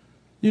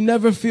 You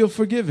never feel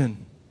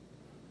forgiven.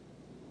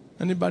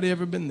 Anybody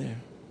ever been there?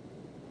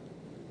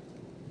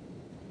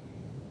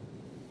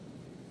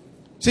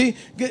 See,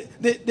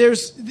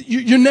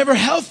 you're never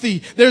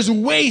healthy. There's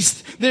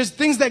waste. There's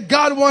things that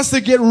God wants to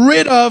get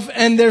rid of,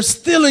 and they're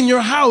still in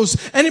your house.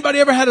 Anybody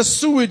ever had a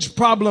sewage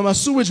problem, a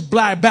sewage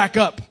back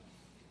up?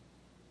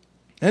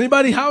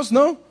 Anybody house?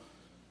 No?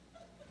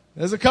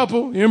 There's a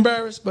couple. You're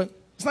embarrassed, but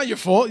it's not your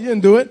fault. You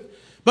didn't do it.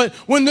 But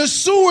when the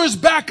sewers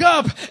back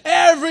up,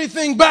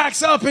 everything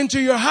backs up into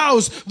your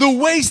house. The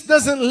waste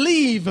doesn't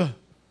leave.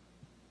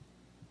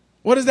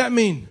 What does that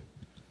mean?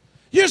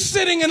 You're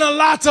sitting in a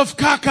lot of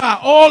caca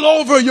all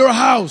over your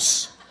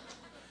house.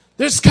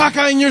 There's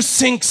caca in your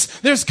sinks.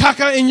 There's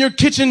caca in your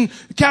kitchen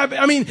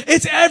cabinet. I mean,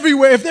 it's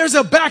everywhere. If there's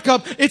a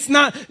backup, it's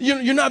not,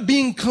 you're not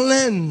being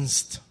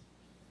cleansed.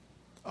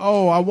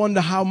 Oh, I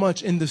wonder how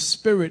much in the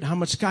spirit, how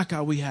much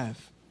caca we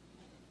have.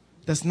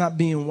 That's not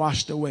being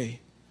washed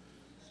away.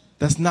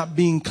 That's not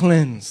being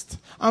cleansed.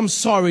 I'm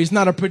sorry, it's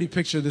not a pretty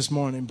picture this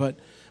morning,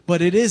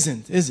 but it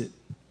isn't, is it?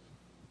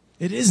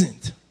 It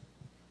isn't.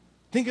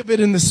 Think of it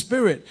in the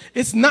spirit.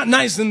 It's not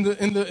nice in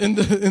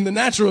the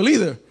natural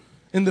either,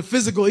 in the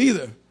physical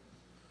either.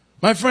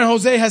 My friend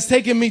Jose has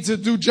taken me to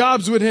do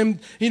jobs with him.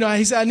 He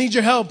said, I need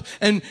your help.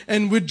 And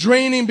we're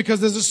draining because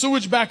there's a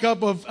sewage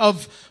backup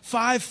of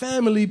 5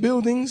 family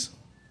buildings.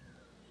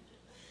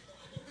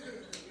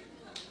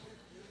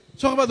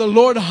 Talk about the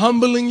Lord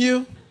humbling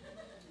you.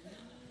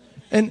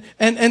 And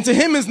to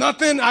him it's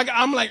nothing.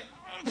 I'm like,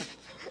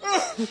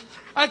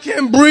 I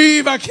can't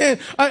breathe. I can't,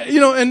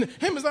 and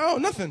him is like, oh,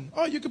 nothing.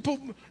 Oh, you can put,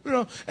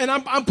 and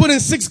I'm putting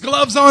 6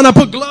 gloves on. I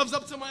put gloves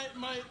up to my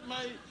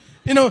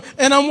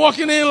And I'm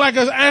walking in like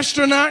an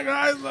astronaut.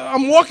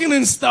 I'm walking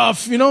in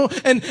stuff,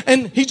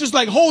 and he's just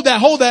like, hold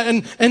that,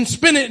 and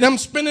spin it, and I'm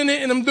spinning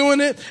it, and I'm doing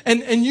it.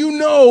 And you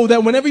know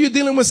that whenever you're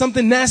dealing with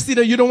something nasty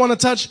that you don't want to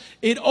touch,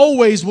 it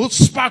always will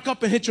spark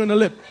up and hit you in the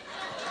lip.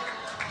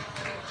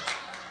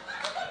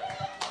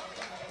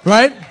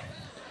 Right?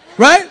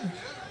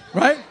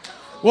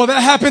 Well,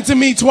 that happened to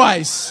me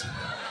twice.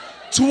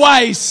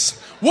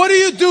 What do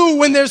you do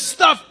when there's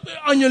stuff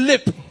on your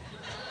lip?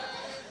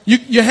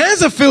 Your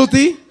hands are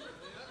filthy.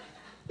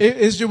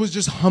 It was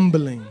just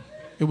humbling.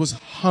 It was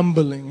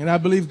humbling. And I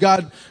believe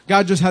God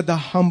just had to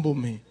humble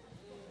me.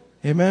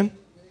 Amen?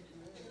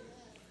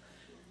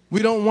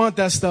 We don't want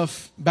that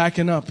stuff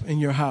backing up in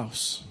your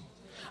house.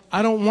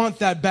 I don't want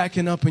that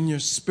backing up in your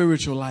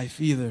spiritual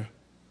life either.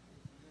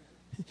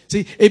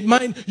 See,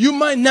 you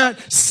might not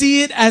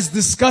see it as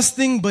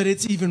disgusting, but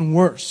it's even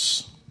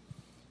worse.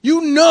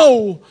 You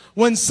know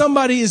when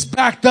somebody is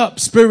backed up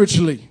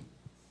spiritually.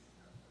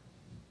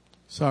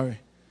 Sorry.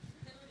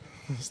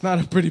 It's not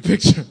a pretty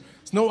picture.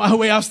 There's no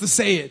way else to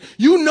say it.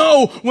 You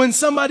know when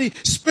somebody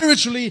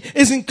spiritually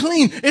isn't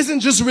clean, isn't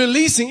just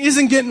releasing,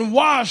 isn't getting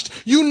washed.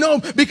 You know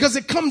because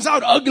it comes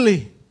out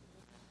ugly.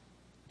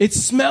 It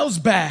smells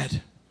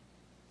bad.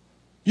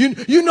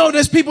 You know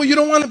there's people you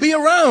don't want to be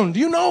around.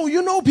 You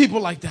know people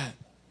like that.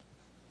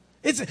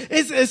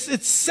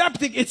 It's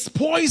septic. It's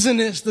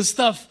poisonous, the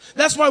stuff.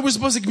 That's why we're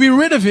supposed to be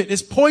rid of it.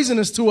 It's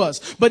poisonous to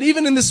us. But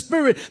even in the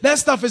spirit, that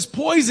stuff is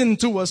poison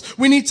to us.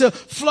 We need to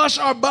flush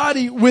our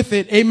body with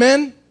it.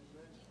 Amen?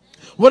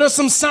 What are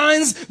some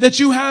signs that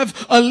you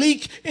have a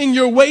leak in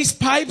your waste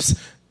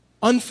pipes?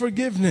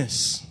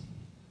 Unforgiveness.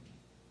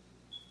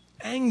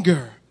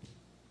 Anger.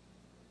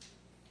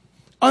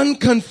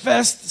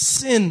 Unconfessed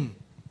sin.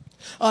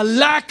 A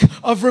lack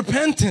of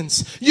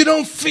repentance. You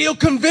don't feel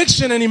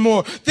conviction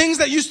anymore. Things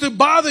that used to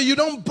bother you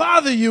don't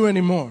bother you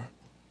anymore.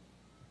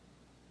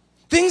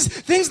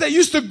 Things that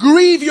used to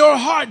grieve your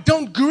heart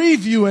don't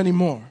grieve you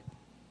anymore.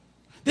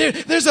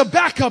 There's a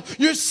backup.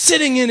 You're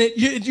sitting in it.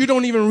 You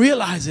don't even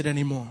realize it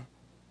anymore.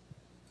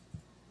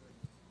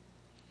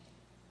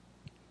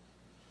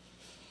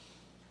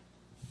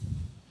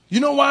 You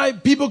know why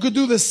people could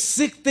do the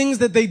sick things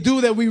that they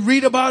do that we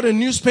read about in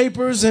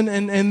newspapers and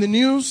the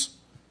news?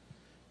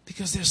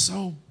 Because they're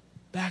so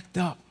backed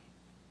up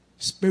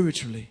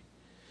spiritually.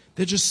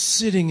 They're just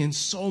sitting in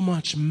so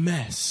much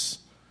mess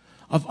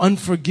of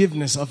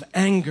unforgiveness, of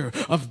anger,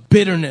 of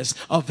bitterness,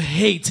 of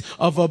hate,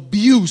 of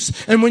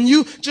abuse. And when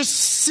you just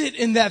sit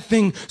in that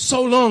thing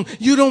so long,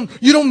 you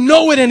don't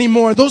know it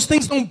anymore. Those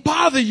things don't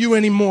bother you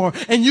anymore,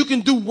 and you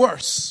can do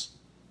worse.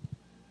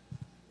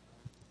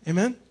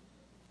 Amen?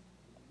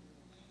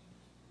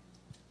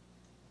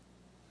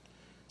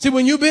 See,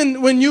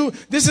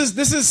 this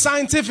is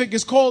scientific.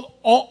 It's called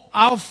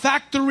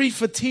olfactory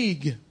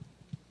fatigue.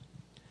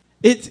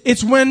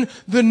 It's when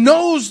the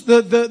nose,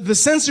 the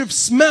sense of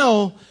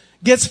smell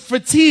gets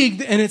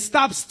fatigued and it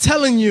stops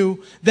telling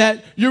you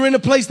that you're in a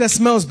place that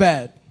smells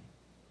bad.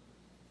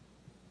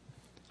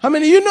 How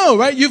many of you know,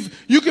 right?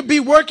 You could be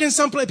working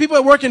someplace. People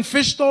that work in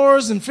fish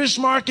stores and fish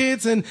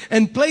markets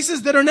and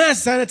places that are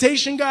nasty.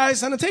 Sanitation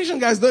guys,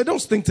 they don't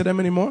stink to them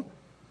anymore.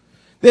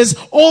 There's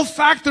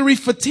olfactory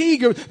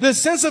fatigue. The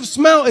sense of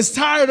smell is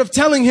tired of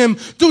telling him,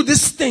 dude,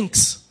 this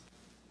stinks.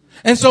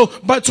 And so,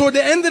 but toward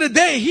the end of the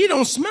day, he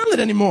don't smell it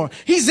anymore.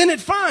 He's in it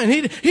fine.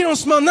 He don't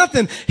smell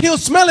nothing. He'll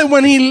smell it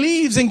when he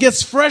leaves and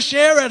gets fresh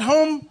air at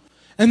home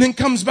and then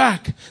comes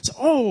back.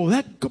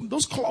 So,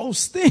 those clothes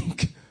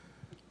stink.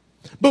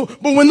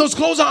 But when those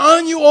clothes are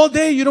on you all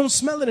day, you don't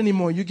smell it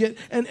anymore.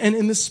 And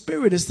in the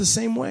spirit, it's the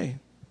same way.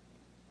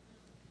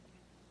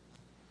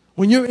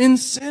 When you're in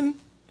sin,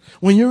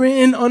 when you're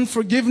in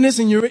unforgiveness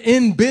and you're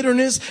in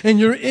bitterness and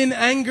you're in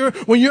anger,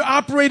 when you're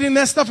operating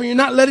that stuff and you're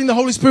not letting the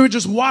Holy Spirit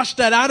just wash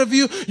that out of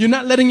you, you're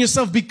not letting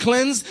yourself be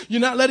cleansed,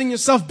 you're not letting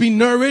yourself be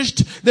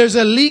nourished, there's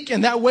a leak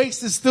and that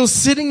waste is still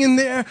sitting in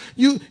there.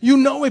 You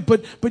know it,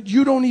 but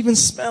you don't even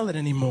smell it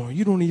anymore.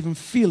 You don't even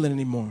feel it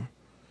anymore.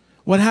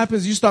 What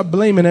happens? You start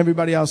blaming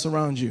everybody else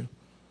around you.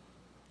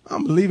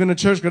 I'm leaving the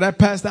church because that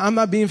pastor, I'm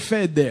not being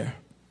fed there.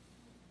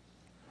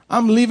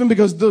 I'm leaving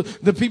because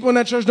the people in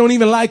that church don't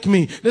even like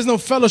me. There's no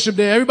fellowship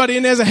there. Everybody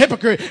in there is a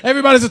hypocrite.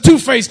 Everybody's a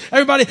two-faced.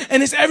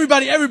 And it's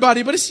everybody.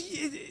 But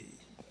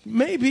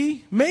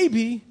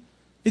maybe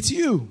it's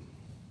you.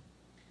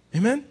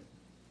 Amen?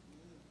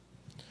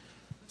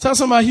 Tell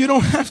somebody you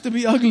don't have to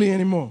be ugly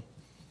anymore.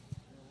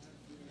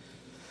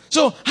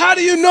 So how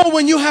do you know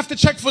when you have to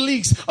check for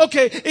leaks?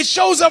 Okay, it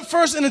shows up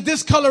first in a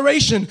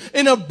discoloration,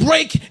 in a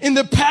break in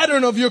the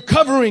pattern of your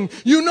covering.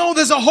 You know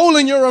there's a hole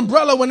in your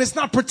umbrella when it's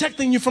not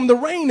protecting you from the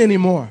rain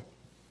anymore.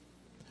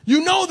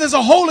 You know there's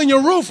a hole in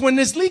your roof when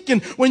it's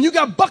leaking, when you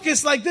got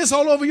buckets like this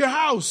all over your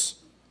house.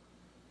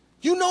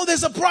 You know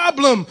there's a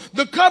problem.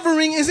 The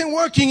covering isn't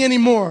working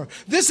anymore.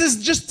 This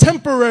is just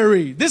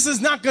temporary. This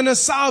is not going to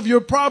solve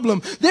your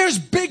problem. There's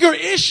bigger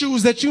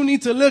issues that you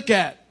need to look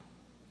at.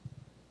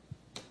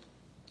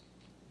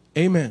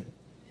 Amen.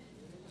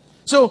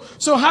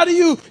 So how do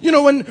you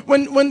know,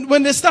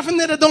 when there's stuff in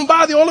there that don't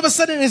bother you, all of a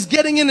sudden it's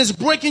getting in, it's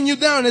breaking you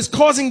down, it's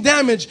causing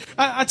damage.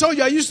 I told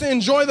you, I used to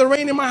enjoy the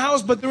rain in my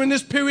house, but during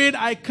this period,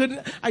 I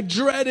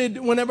dreaded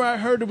whenever I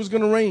heard it was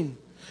going to rain.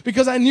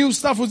 Because I knew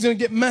stuff was going to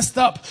get messed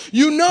up.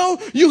 You know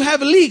you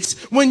have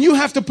leaks when you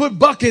have to put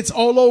buckets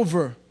all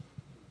over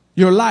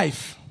your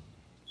life.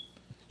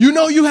 You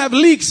know you have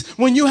leaks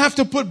when you have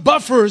to put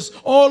buffers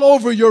all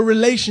over your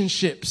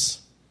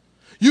relationships.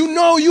 You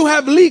know you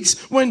have leaks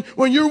when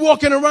you're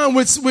walking around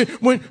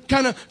when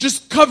kind of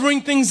just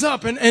covering things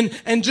up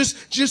and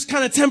just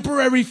kind of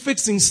temporary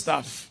fixing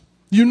stuff.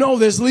 You know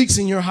there's leaks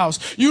in your house.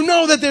 You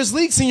know that there's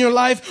leaks in your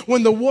life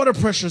when the water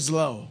pressure's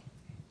low.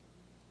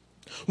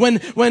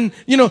 When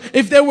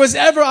if there was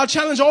ever, I'll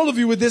challenge all of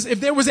you with this, if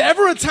there was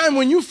ever a time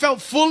when you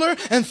felt fuller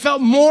and felt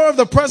more of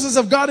the presence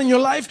of God in your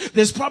life,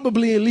 there's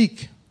probably a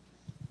leak.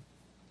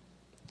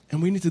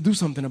 And we need to do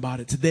something about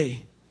it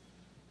today.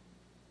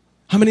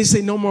 How many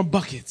say no more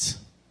buckets?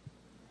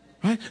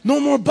 Right? No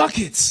more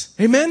buckets.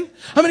 Amen?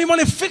 How many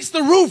want to fix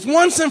the roof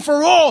once and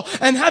for all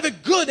and have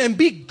it good and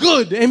be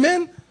good?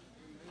 Amen?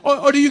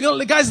 Or do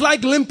you guys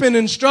like limping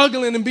and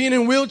struggling and being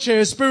in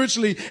wheelchairs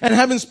spiritually and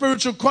having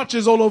spiritual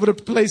crutches all over the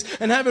place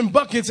and having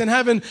buckets and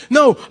having...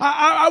 No,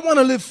 I want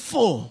to live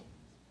full.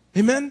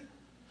 Amen?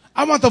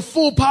 I want the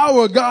full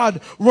power of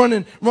God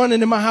running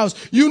in my house.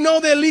 You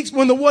know there are leaks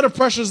when the water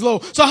pressure is low.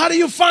 So how do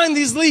you find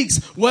these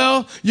leaks?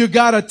 Well, you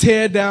got to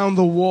tear down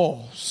the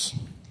walls.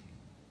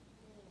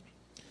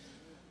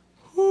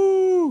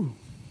 Woo.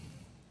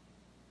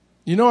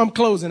 You know I'm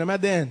closing. I'm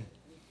at the end.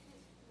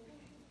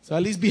 So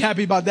at least be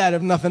happy about that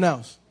if nothing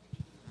else.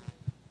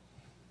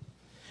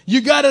 You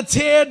got to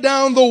tear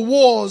down the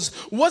walls.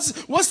 What's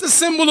the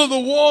symbol of the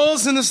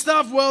walls and the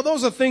stuff? Well,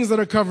 those are things that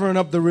are covering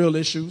up the real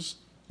issues,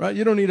 right?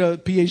 You don't need a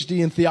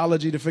PhD in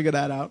theology to figure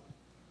that out.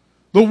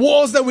 The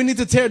walls that we need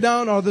to tear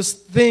down are the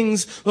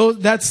things,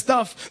 that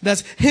stuff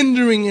that's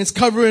hindering, it's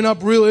covering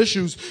up real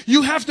issues.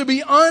 You have to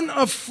be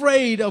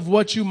unafraid of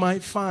what you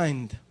might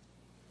find.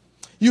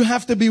 You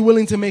have to be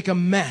willing to make a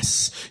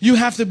mess. You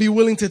have to be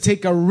willing to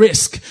take a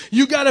risk.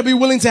 You got to be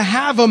willing to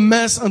have a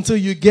mess until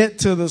you get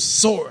to the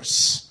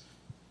source.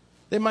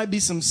 There might be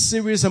some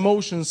serious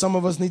emotions some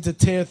of us need to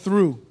tear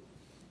through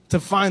to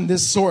find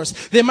this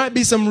source. There might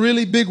be some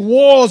really big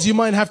walls you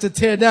might have to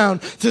tear down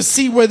to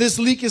see where this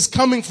leak is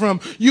coming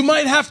from. You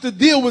might have to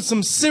deal with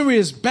some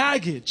serious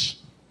baggage.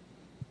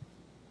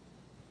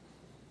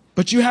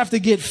 But you have to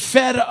get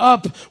fed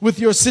up with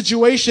your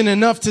situation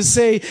enough to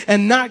say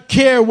and not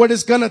care what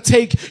it's going to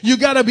take. You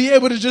got to be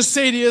able to just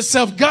say to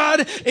yourself,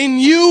 God, in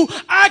you,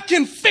 I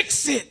can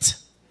fix it.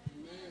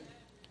 Amen.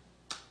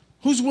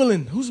 Who's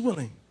willing? Who's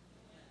willing?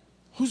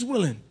 Who's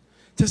willing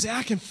to say,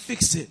 I can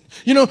fix it?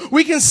 You know,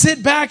 we can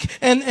sit back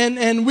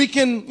and we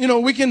can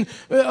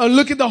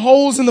look at the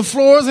holes in the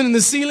floors and in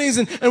the ceilings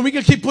and we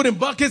can keep putting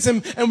buckets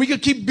and we can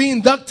keep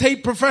being duct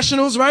tape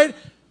professionals, right?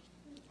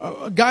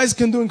 Guys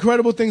can do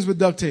incredible things with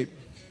duct tape.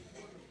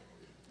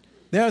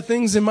 There are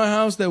things in my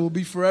house that will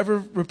be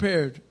forever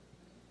repaired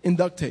in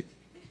duct tape.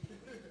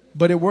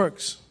 But it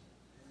works,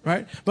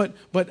 right? But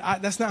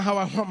that's not how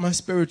I want my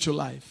spiritual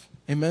life.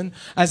 Amen?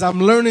 As I'm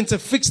learning to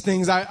fix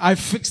things, I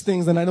fix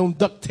things and I don't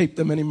duct tape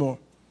them anymore.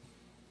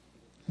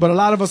 But a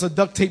lot of us are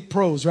duct tape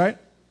pros, right?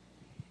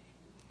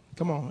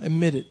 Come on,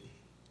 admit it.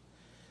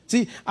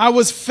 See, I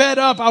was fed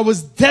up, I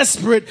was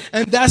desperate,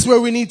 and that's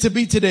where we need to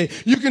be today.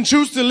 You can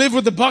choose to live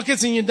with the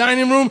buckets in your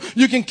dining room.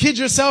 You can kid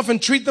yourself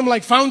and treat them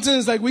like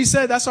fountains, like we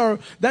said. That's our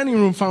dining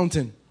room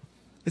fountain.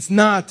 It's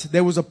not.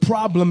 There was a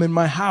problem in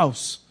my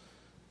house.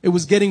 It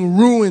was getting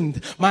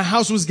ruined. My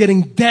house was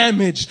getting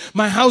damaged.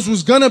 My house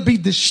was going to be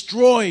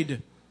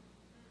destroyed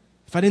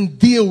if I didn't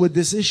deal with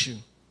this issue.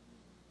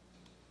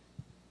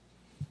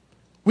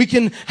 We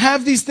can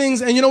have these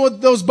things, and you know what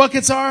those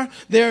buckets are?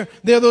 They're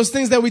those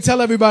things that we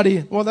tell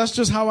everybody, well, that's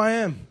just how I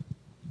am.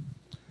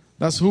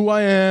 That's who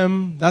I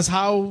am. That's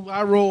how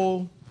I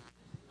roll.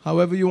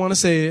 However you want to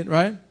say it,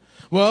 right?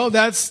 Well,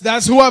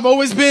 that's who I've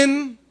always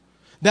been.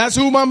 That's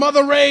who my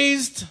mother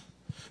raised.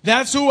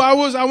 That's who I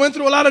was. I went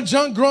through a lot of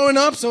junk growing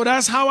up, so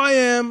that's how I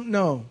am.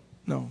 No.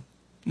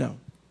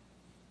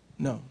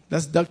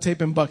 That's duct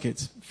tape and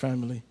buckets,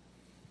 family.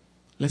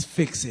 Let's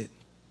fix it.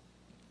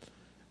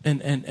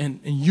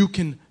 And you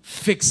can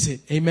fix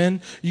it.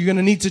 Amen. You're going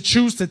to need to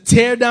choose to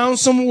tear down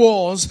some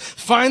walls,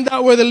 find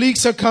out where the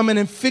leaks are coming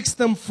and fix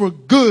them for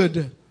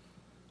good.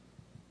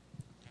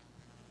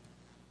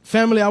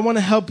 Family, I want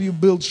to help you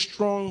build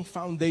strong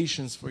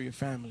foundations for your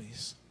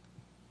families.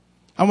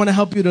 I want to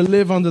help you to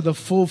live under the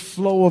full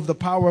flow of the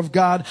power of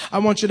God. I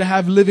want you to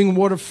have living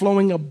water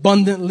flowing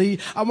abundantly.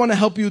 I want to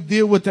help you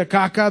deal with the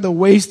caca, the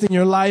waste in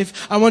your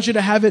life. I want you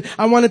to have it.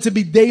 I want it to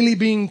be daily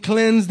being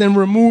cleansed and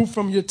removed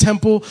from your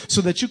temple so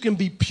that you can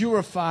be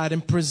purified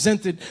and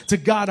presented to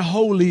God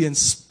holy and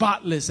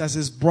spotless as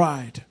his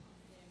bride.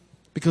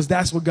 Because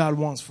that's what God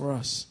wants for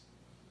us.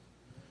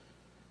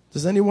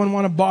 Does anyone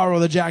want to borrow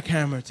the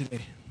jackhammer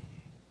today?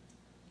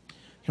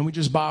 Can we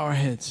just bow our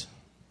heads?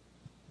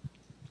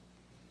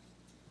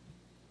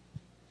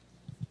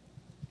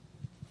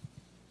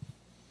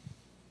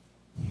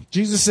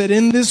 Jesus said,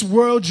 in this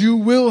world you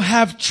will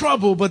have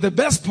trouble. But the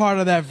best part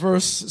of that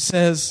verse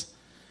says,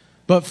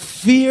 but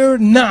fear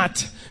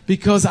not,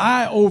 because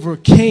I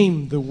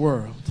overcame the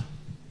world.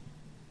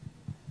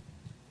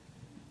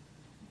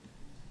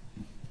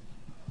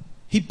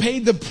 He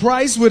paid the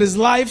price with his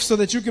life so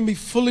that you can be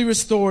fully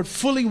restored,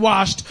 fully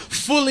washed,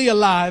 fully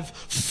alive,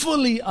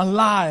 fully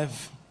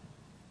alive.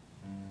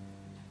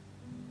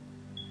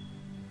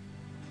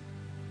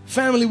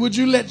 Family, would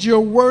you let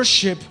your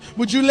worship,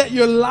 would you let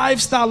your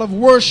lifestyle of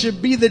worship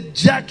be the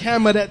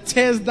jackhammer that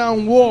tears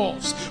down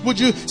walls? Would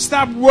you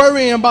stop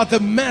worrying about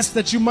the mess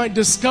that you might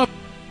discover?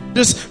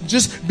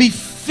 Just be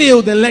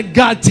filled and let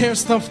God tear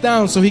stuff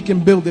down so he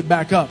can build it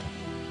back up.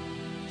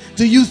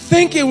 Do you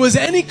think it was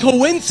any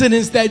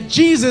coincidence that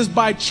Jesus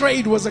by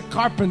trade was a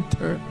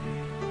carpenter?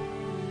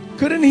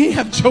 Couldn't he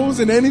have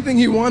chosen anything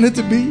he wanted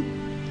to be?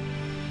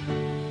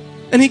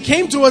 And he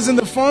came to us in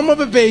the form of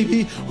a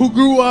baby who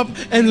grew up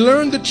and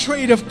learned the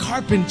trade of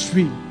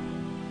carpentry.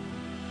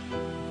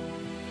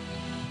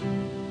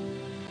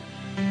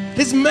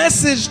 His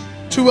message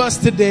to us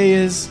today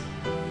is,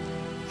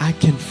 I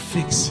can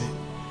fix it.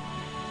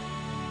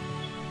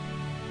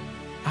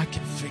 I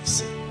can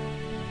fix it.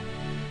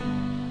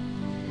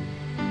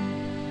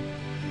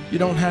 You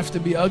don't have to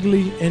be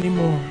ugly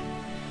anymore.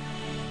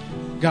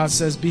 God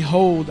says,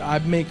 behold, I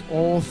make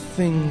all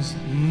things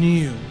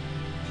new.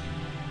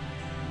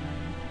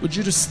 Would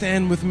you just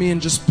stand with me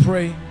and just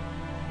pray?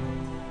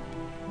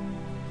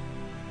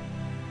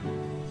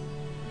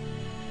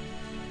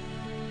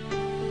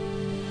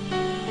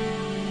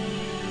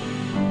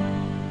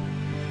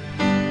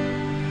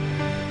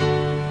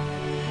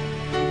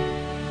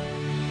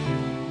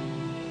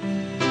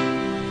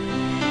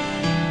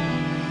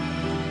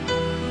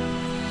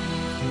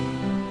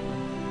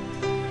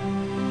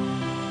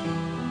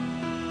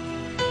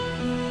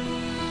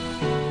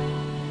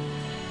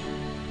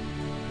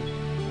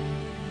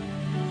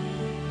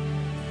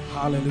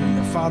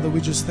 Hallelujah. Father, we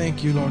just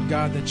thank you, Lord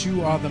God, that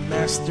you are the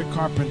master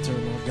carpenter,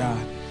 Lord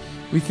God.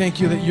 We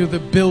thank you that you're the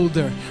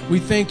builder. We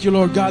thank you,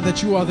 Lord God,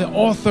 that you are the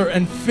author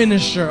and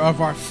finisher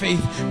of our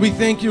faith. We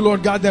thank you,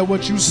 Lord God, that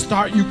what you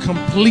start, you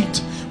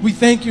complete. We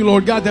thank you,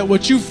 Lord God, that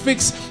what you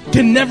fix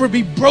can never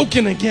be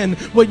broken again.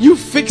 What you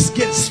fix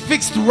gets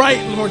fixed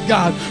right, Lord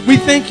God. We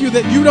thank you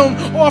that you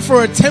don't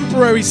offer a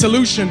temporary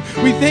solution.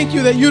 We thank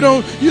you that you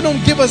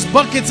don't give us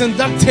buckets and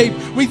duct tape.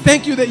 We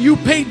thank you that you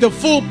paid the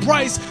full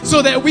price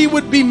so that we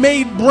would be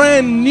made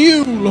brand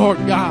new, Lord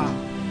God.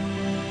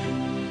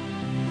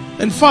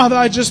 And Father,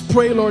 I just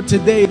pray, Lord,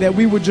 today that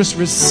we would just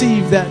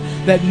receive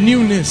that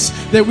newness,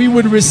 that we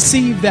would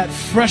receive that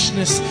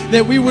freshness,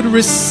 that we would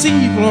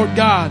receive, Lord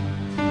God,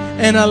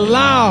 and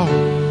allow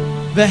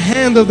the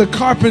hand of the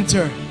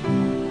carpenter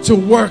to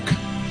work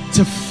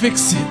to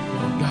fix it,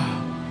 Lord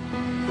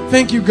God.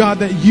 Thank you, God,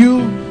 that you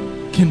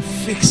can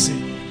fix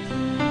it.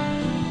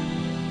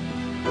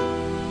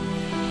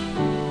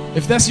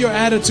 If that's your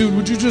attitude,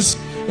 would you just,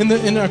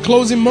 in our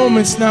closing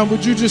moments now,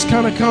 would you just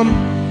kind of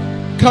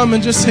come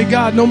and just say,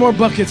 God, no more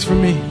buckets for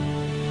me.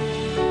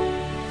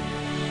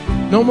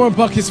 No more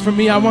buckets for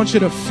me. I want you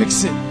to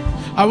fix it.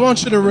 I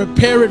want you to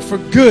repair it for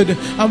good.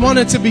 I want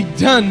it to be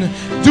done.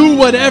 Do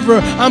whatever.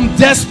 I'm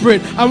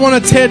desperate. I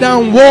want to tear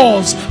down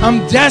walls.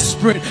 I'm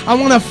desperate. I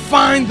want to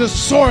find the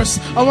source.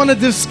 I want to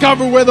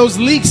discover where those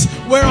leaks,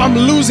 where I'm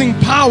losing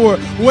power,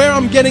 where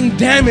I'm getting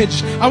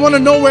damaged. I want to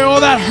know where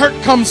all that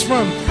hurt comes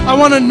from. I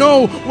want to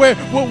know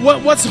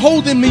what's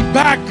holding me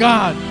back,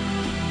 God.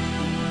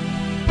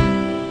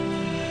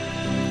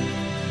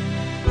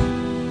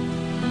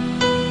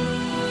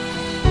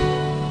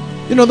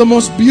 You know, the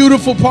most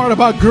beautiful part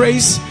about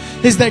grace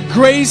is that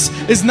grace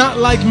is not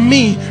like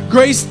me.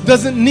 Grace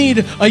doesn't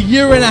need a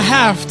year and a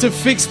half to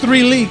fix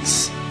 3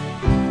 leaks.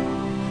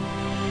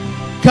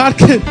 God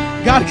could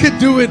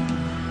do it.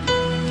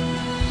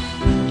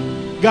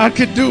 God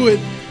could do it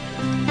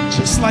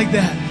just like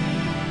that.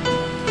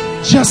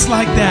 Just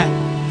like that.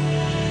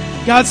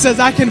 God says,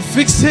 I can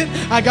fix it.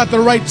 I got the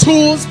right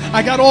tools.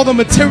 I got all the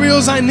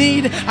materials I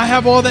need. I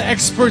have all the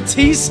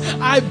expertise.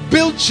 I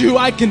built you.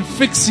 I can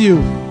fix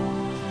you.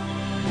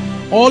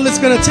 All it's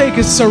going to take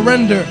is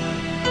surrender.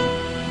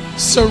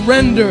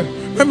 Surrender.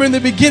 Remember in the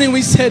beginning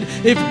we said,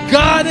 if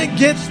God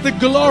gets the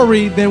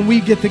glory, then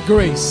we get the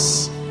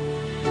grace.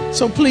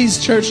 So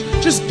please, church,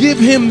 just give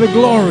him the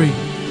glory.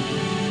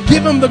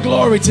 Give him the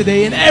glory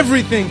today in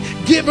everything.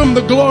 Give him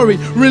the glory.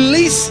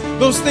 Release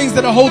those things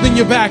that are holding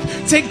you back.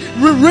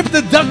 Rip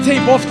the duct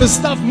tape off the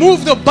stuff.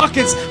 Move the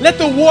buckets. Let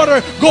the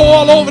water go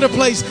all over the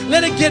place.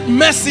 Let it get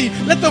messy.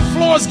 Let the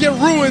floors get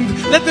ruined.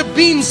 Let the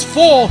beams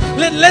fall.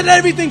 Let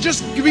everything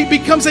just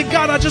become, say,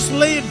 God, I just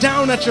lay it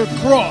down at your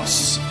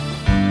cross.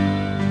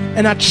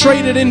 And I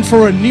trade it in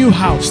for a new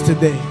house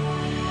today.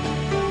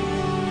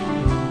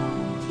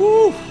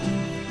 Woo.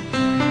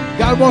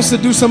 God wants to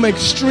do some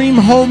extreme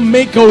home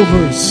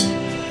makeovers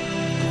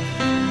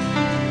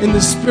in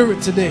the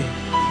spirit today.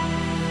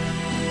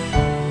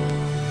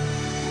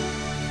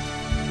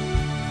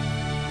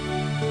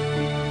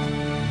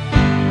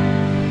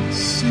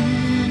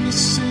 Sing a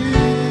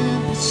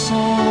simple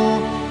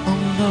song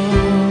of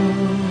love.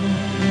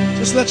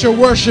 Just let your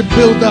worship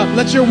build up.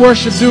 Let your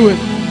worship do it.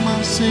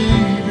 My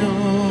Savior,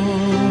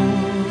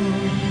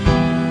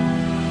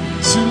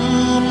 to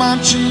my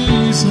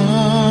Jesus,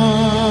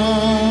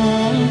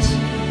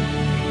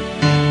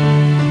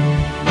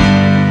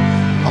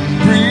 I'm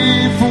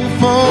grateful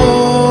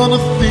for the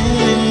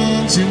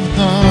things you've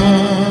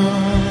done,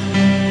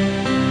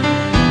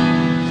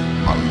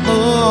 my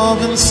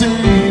loving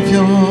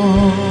Savior,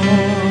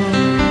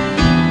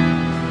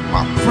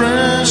 my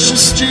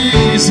precious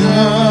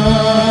Jesus.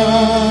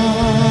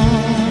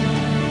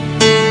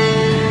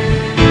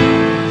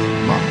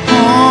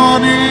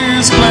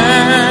 Is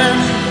glad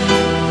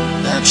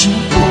that you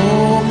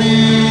call me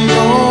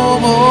your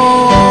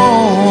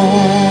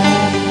own.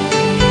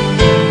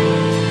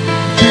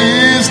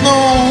 There's no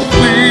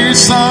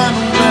place I'd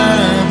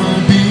rather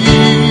be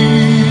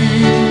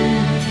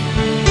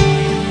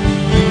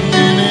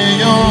than in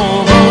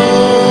your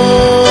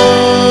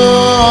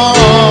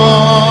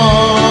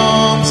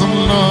arms of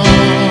love.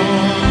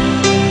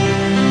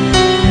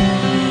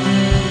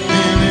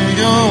 In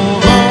your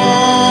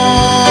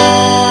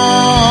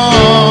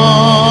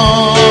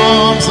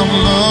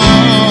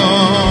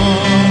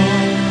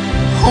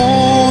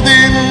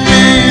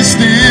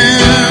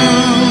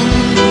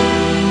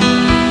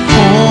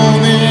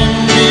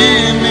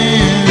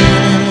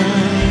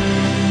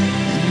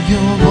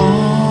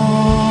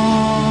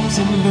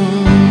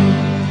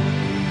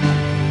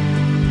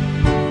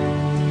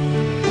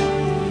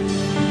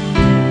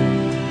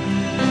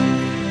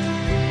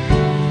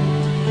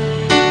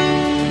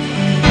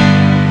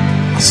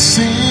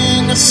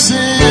a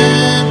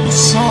simple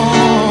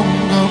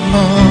song of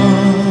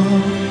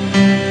love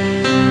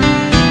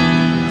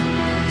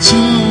to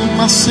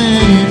my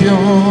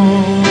Savior,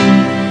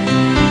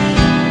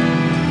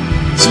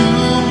 to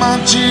my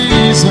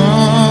Jesus.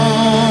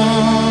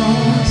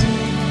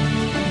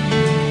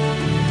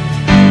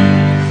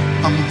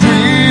 I'm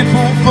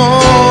grateful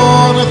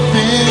for the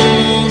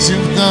things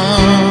you've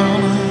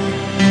done,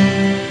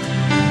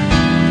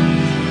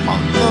 my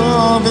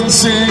loving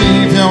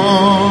Savior,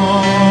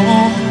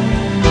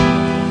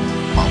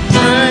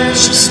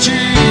 precious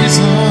Jesus.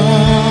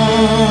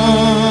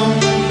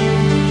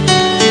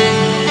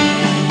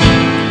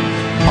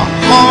 My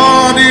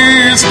heart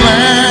is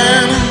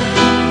glad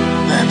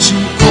that you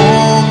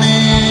call me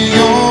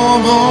your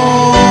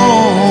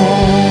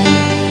own,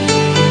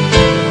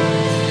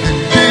 and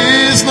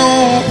there's no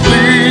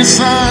place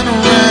I'd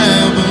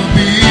rather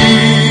be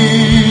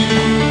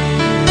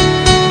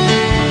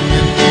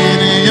than in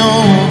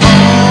your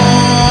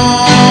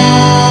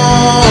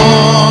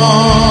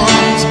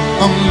arms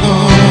of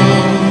love.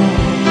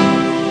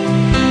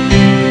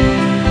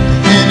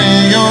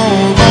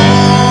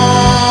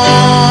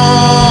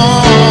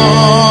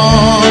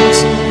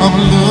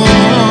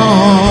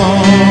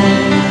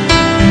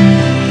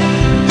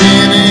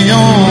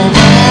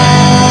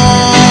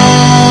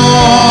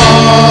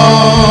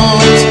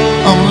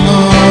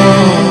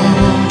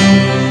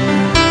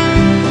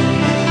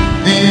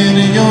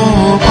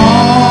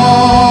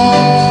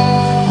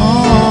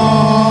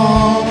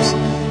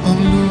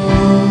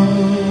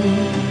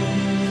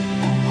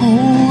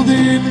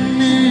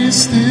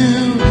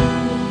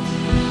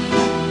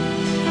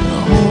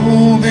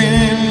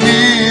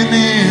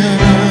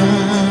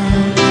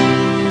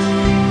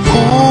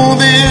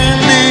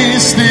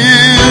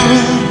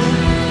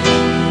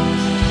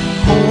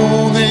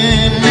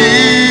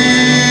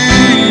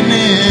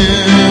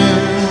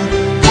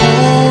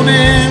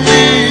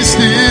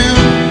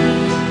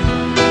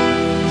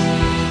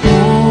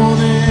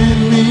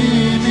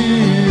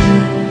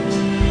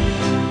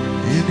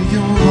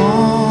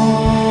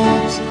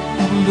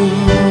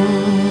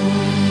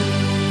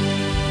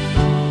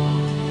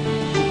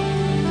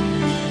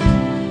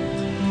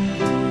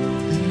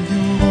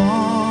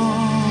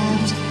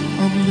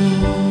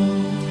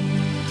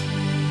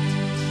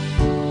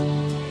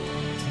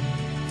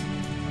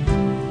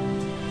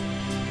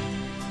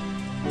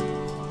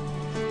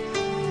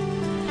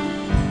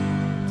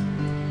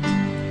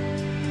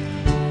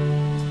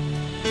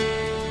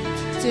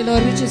 Dear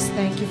Lord, we just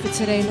thank you for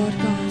today, Lord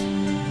God.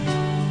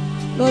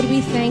 Lord,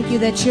 we thank you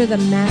that you're the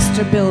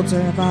master builder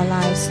of our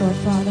lives, Lord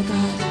Father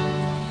God.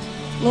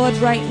 Lord,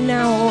 right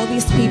now, all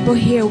these people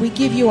here, we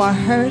give you our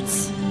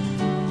hurts,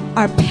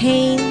 our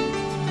pain,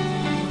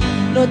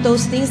 Lord,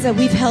 those things that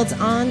we've held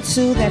on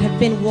to that have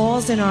been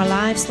walls in our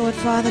lives, Lord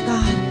Father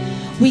God.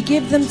 We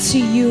give them to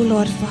you,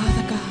 Lord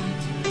Father God.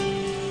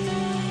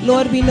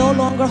 Lord, we no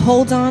longer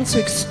hold on to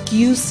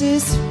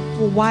excuses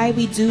for why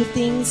we do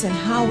things and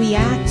how we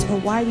act or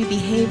why we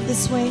behave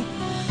this way.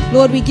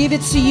 Lord, we give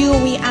it to you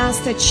and we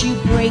ask that you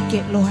break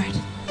it, Lord.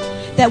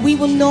 That we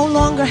will no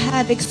longer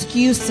have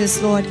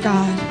excuses, Lord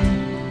God.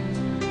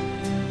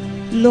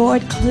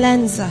 Lord,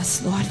 cleanse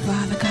us, Lord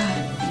Father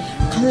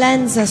God.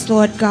 Cleanse us,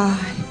 Lord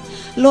God.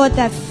 Lord,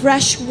 that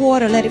fresh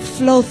water, let it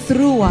flow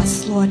through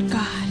us, Lord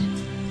God.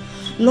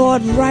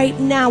 Lord, right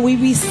now we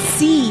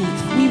receive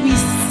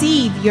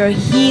your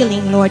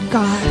healing, Lord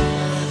God.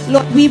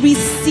 Lord, we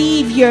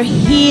receive your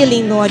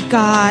healing, Lord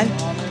God.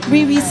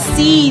 We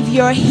receive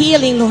your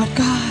healing, Lord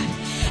God.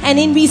 And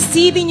in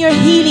receiving your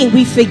healing,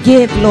 we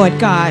forgive, Lord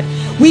God.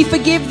 We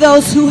forgive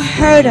those who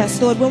hurt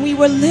us, Lord, when we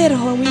were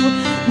little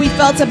and we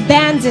felt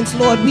abandoned,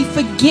 Lord. We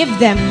forgive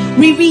them.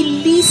 We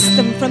release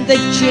them from the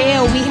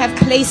jail we have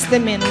placed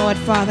them in, Lord,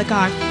 Father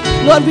God.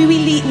 Lord,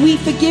 we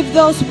forgive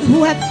those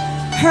who have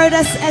hurt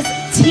us as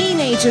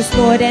teenagers,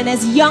 Lord, and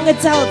as young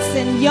adults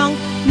and young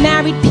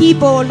married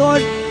people,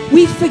 Lord.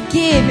 We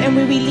forgive and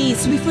we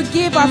release. We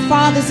forgive our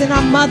fathers and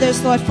our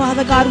mothers, Lord,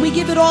 Father God. We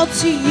give it all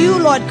to you,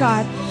 Lord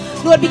God.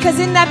 Lord, because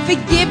in that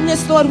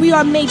forgiveness, Lord, we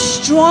are made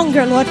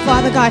stronger, Lord,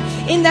 Father God.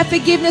 In that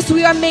forgiveness,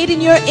 we are made in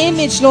your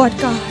image, Lord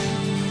God.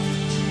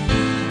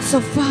 So,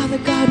 Father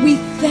God, we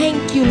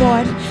thank you,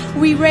 Lord.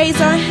 We raise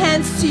our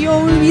hands to you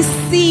and we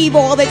receive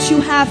all that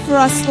you have for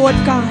us, Lord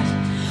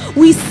God.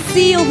 We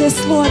seal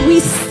this, Lord.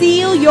 We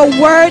seal your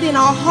word in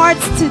our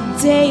hearts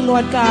today,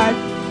 Lord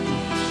God.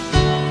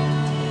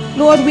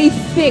 Lord,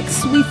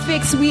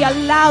 we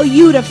allow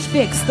you to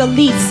fix the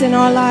leaks in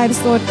our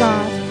lives, Lord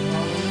God.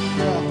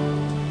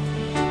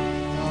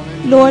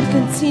 Lord,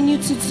 continue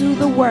to do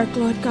the work,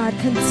 Lord God.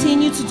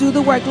 Continue to do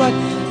the work, Lord.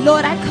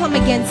 Lord, I come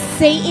against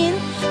Satan,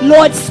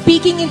 Lord,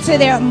 speaking into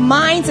their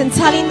minds and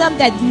telling them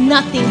that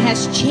nothing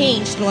has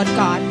changed, Lord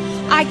God.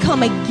 I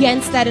come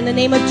against that in the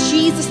name of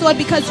Jesus, Lord,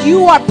 because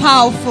you are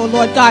powerful,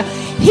 Lord God.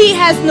 He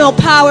has no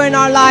power in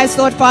our lives,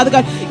 Lord, Father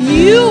God.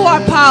 You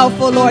are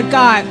powerful, Lord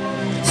God.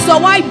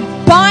 So I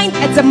bind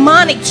a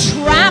demonic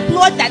trap,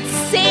 Lord, that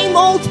same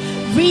old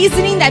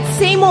reasoning, that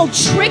same old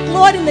trick,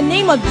 Lord, in the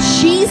name of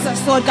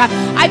Jesus, Lord God.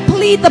 I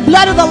plead the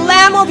blood of the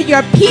Lamb over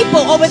your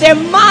people, over their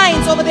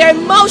minds, over their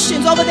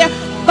emotions, over their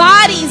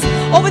bodies,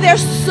 over their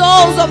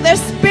souls, over their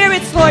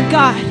spirits, Lord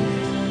God.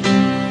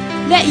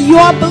 Let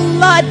your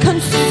blood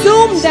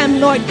consume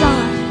them, Lord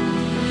God.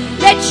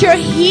 Let your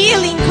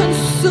healing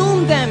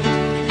consume them.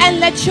 And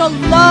let your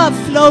love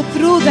flow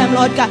through them,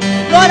 Lord God.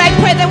 Lord, I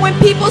pray that when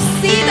people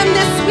see them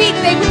this week,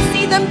 they would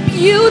see them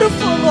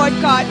beautiful, Lord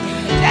God.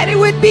 That it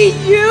would be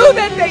you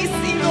that they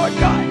see, Lord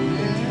God.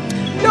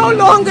 No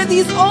longer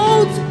these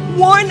old,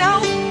 worn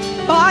out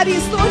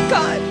bodies, Lord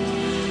God.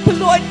 But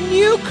Lord,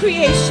 new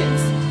creations,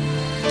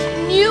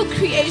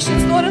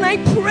 Lord. And I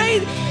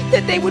pray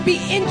that they would be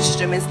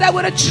instruments that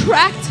would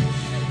attract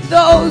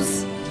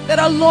those that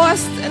are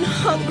lost and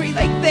hungry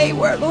like they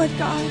were, Lord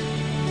God.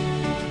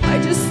 I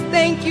just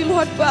thank you,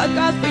 Lord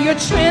God, for your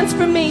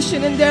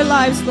transformation in their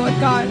lives, Lord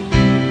God.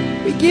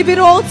 We give it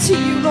all to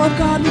you, Lord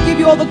God. We give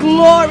you all the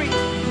glory.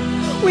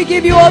 We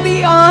give you all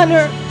the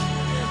honor.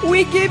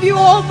 We give you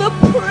all the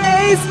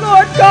praise,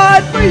 Lord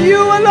God, for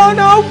you alone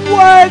are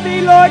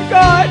worthy, Lord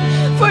God.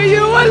 For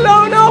you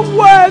alone are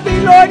worthy,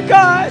 Lord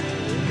God.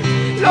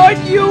 Lord,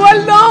 you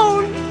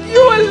alone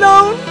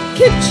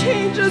can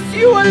change us.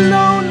 You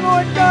alone,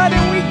 Lord God,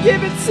 and we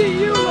give it to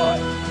you,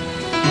 Lord.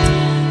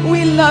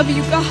 We love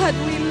you, God.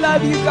 We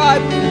love you,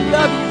 God. We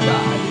love you,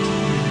 God.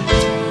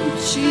 In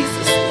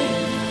Jesus' name,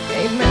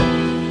 amen.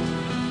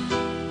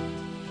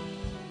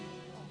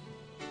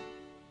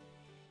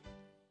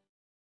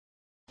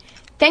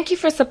 Thank you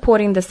for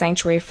supporting the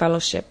Sanctuary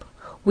Fellowship.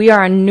 We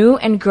are a new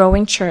and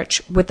growing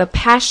church with a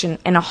passion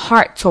and a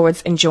heart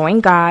towards enjoying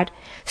God,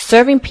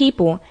 serving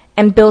people,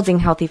 and building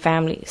healthy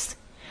families.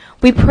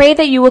 We pray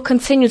that you will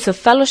continue to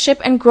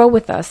fellowship and grow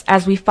with us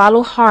as we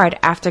follow hard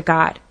after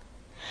God.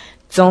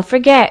 Don't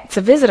forget to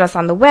visit us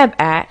on the web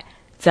at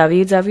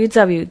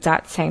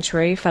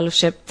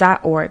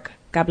www.sanctuaryfellowship.org.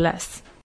 God bless.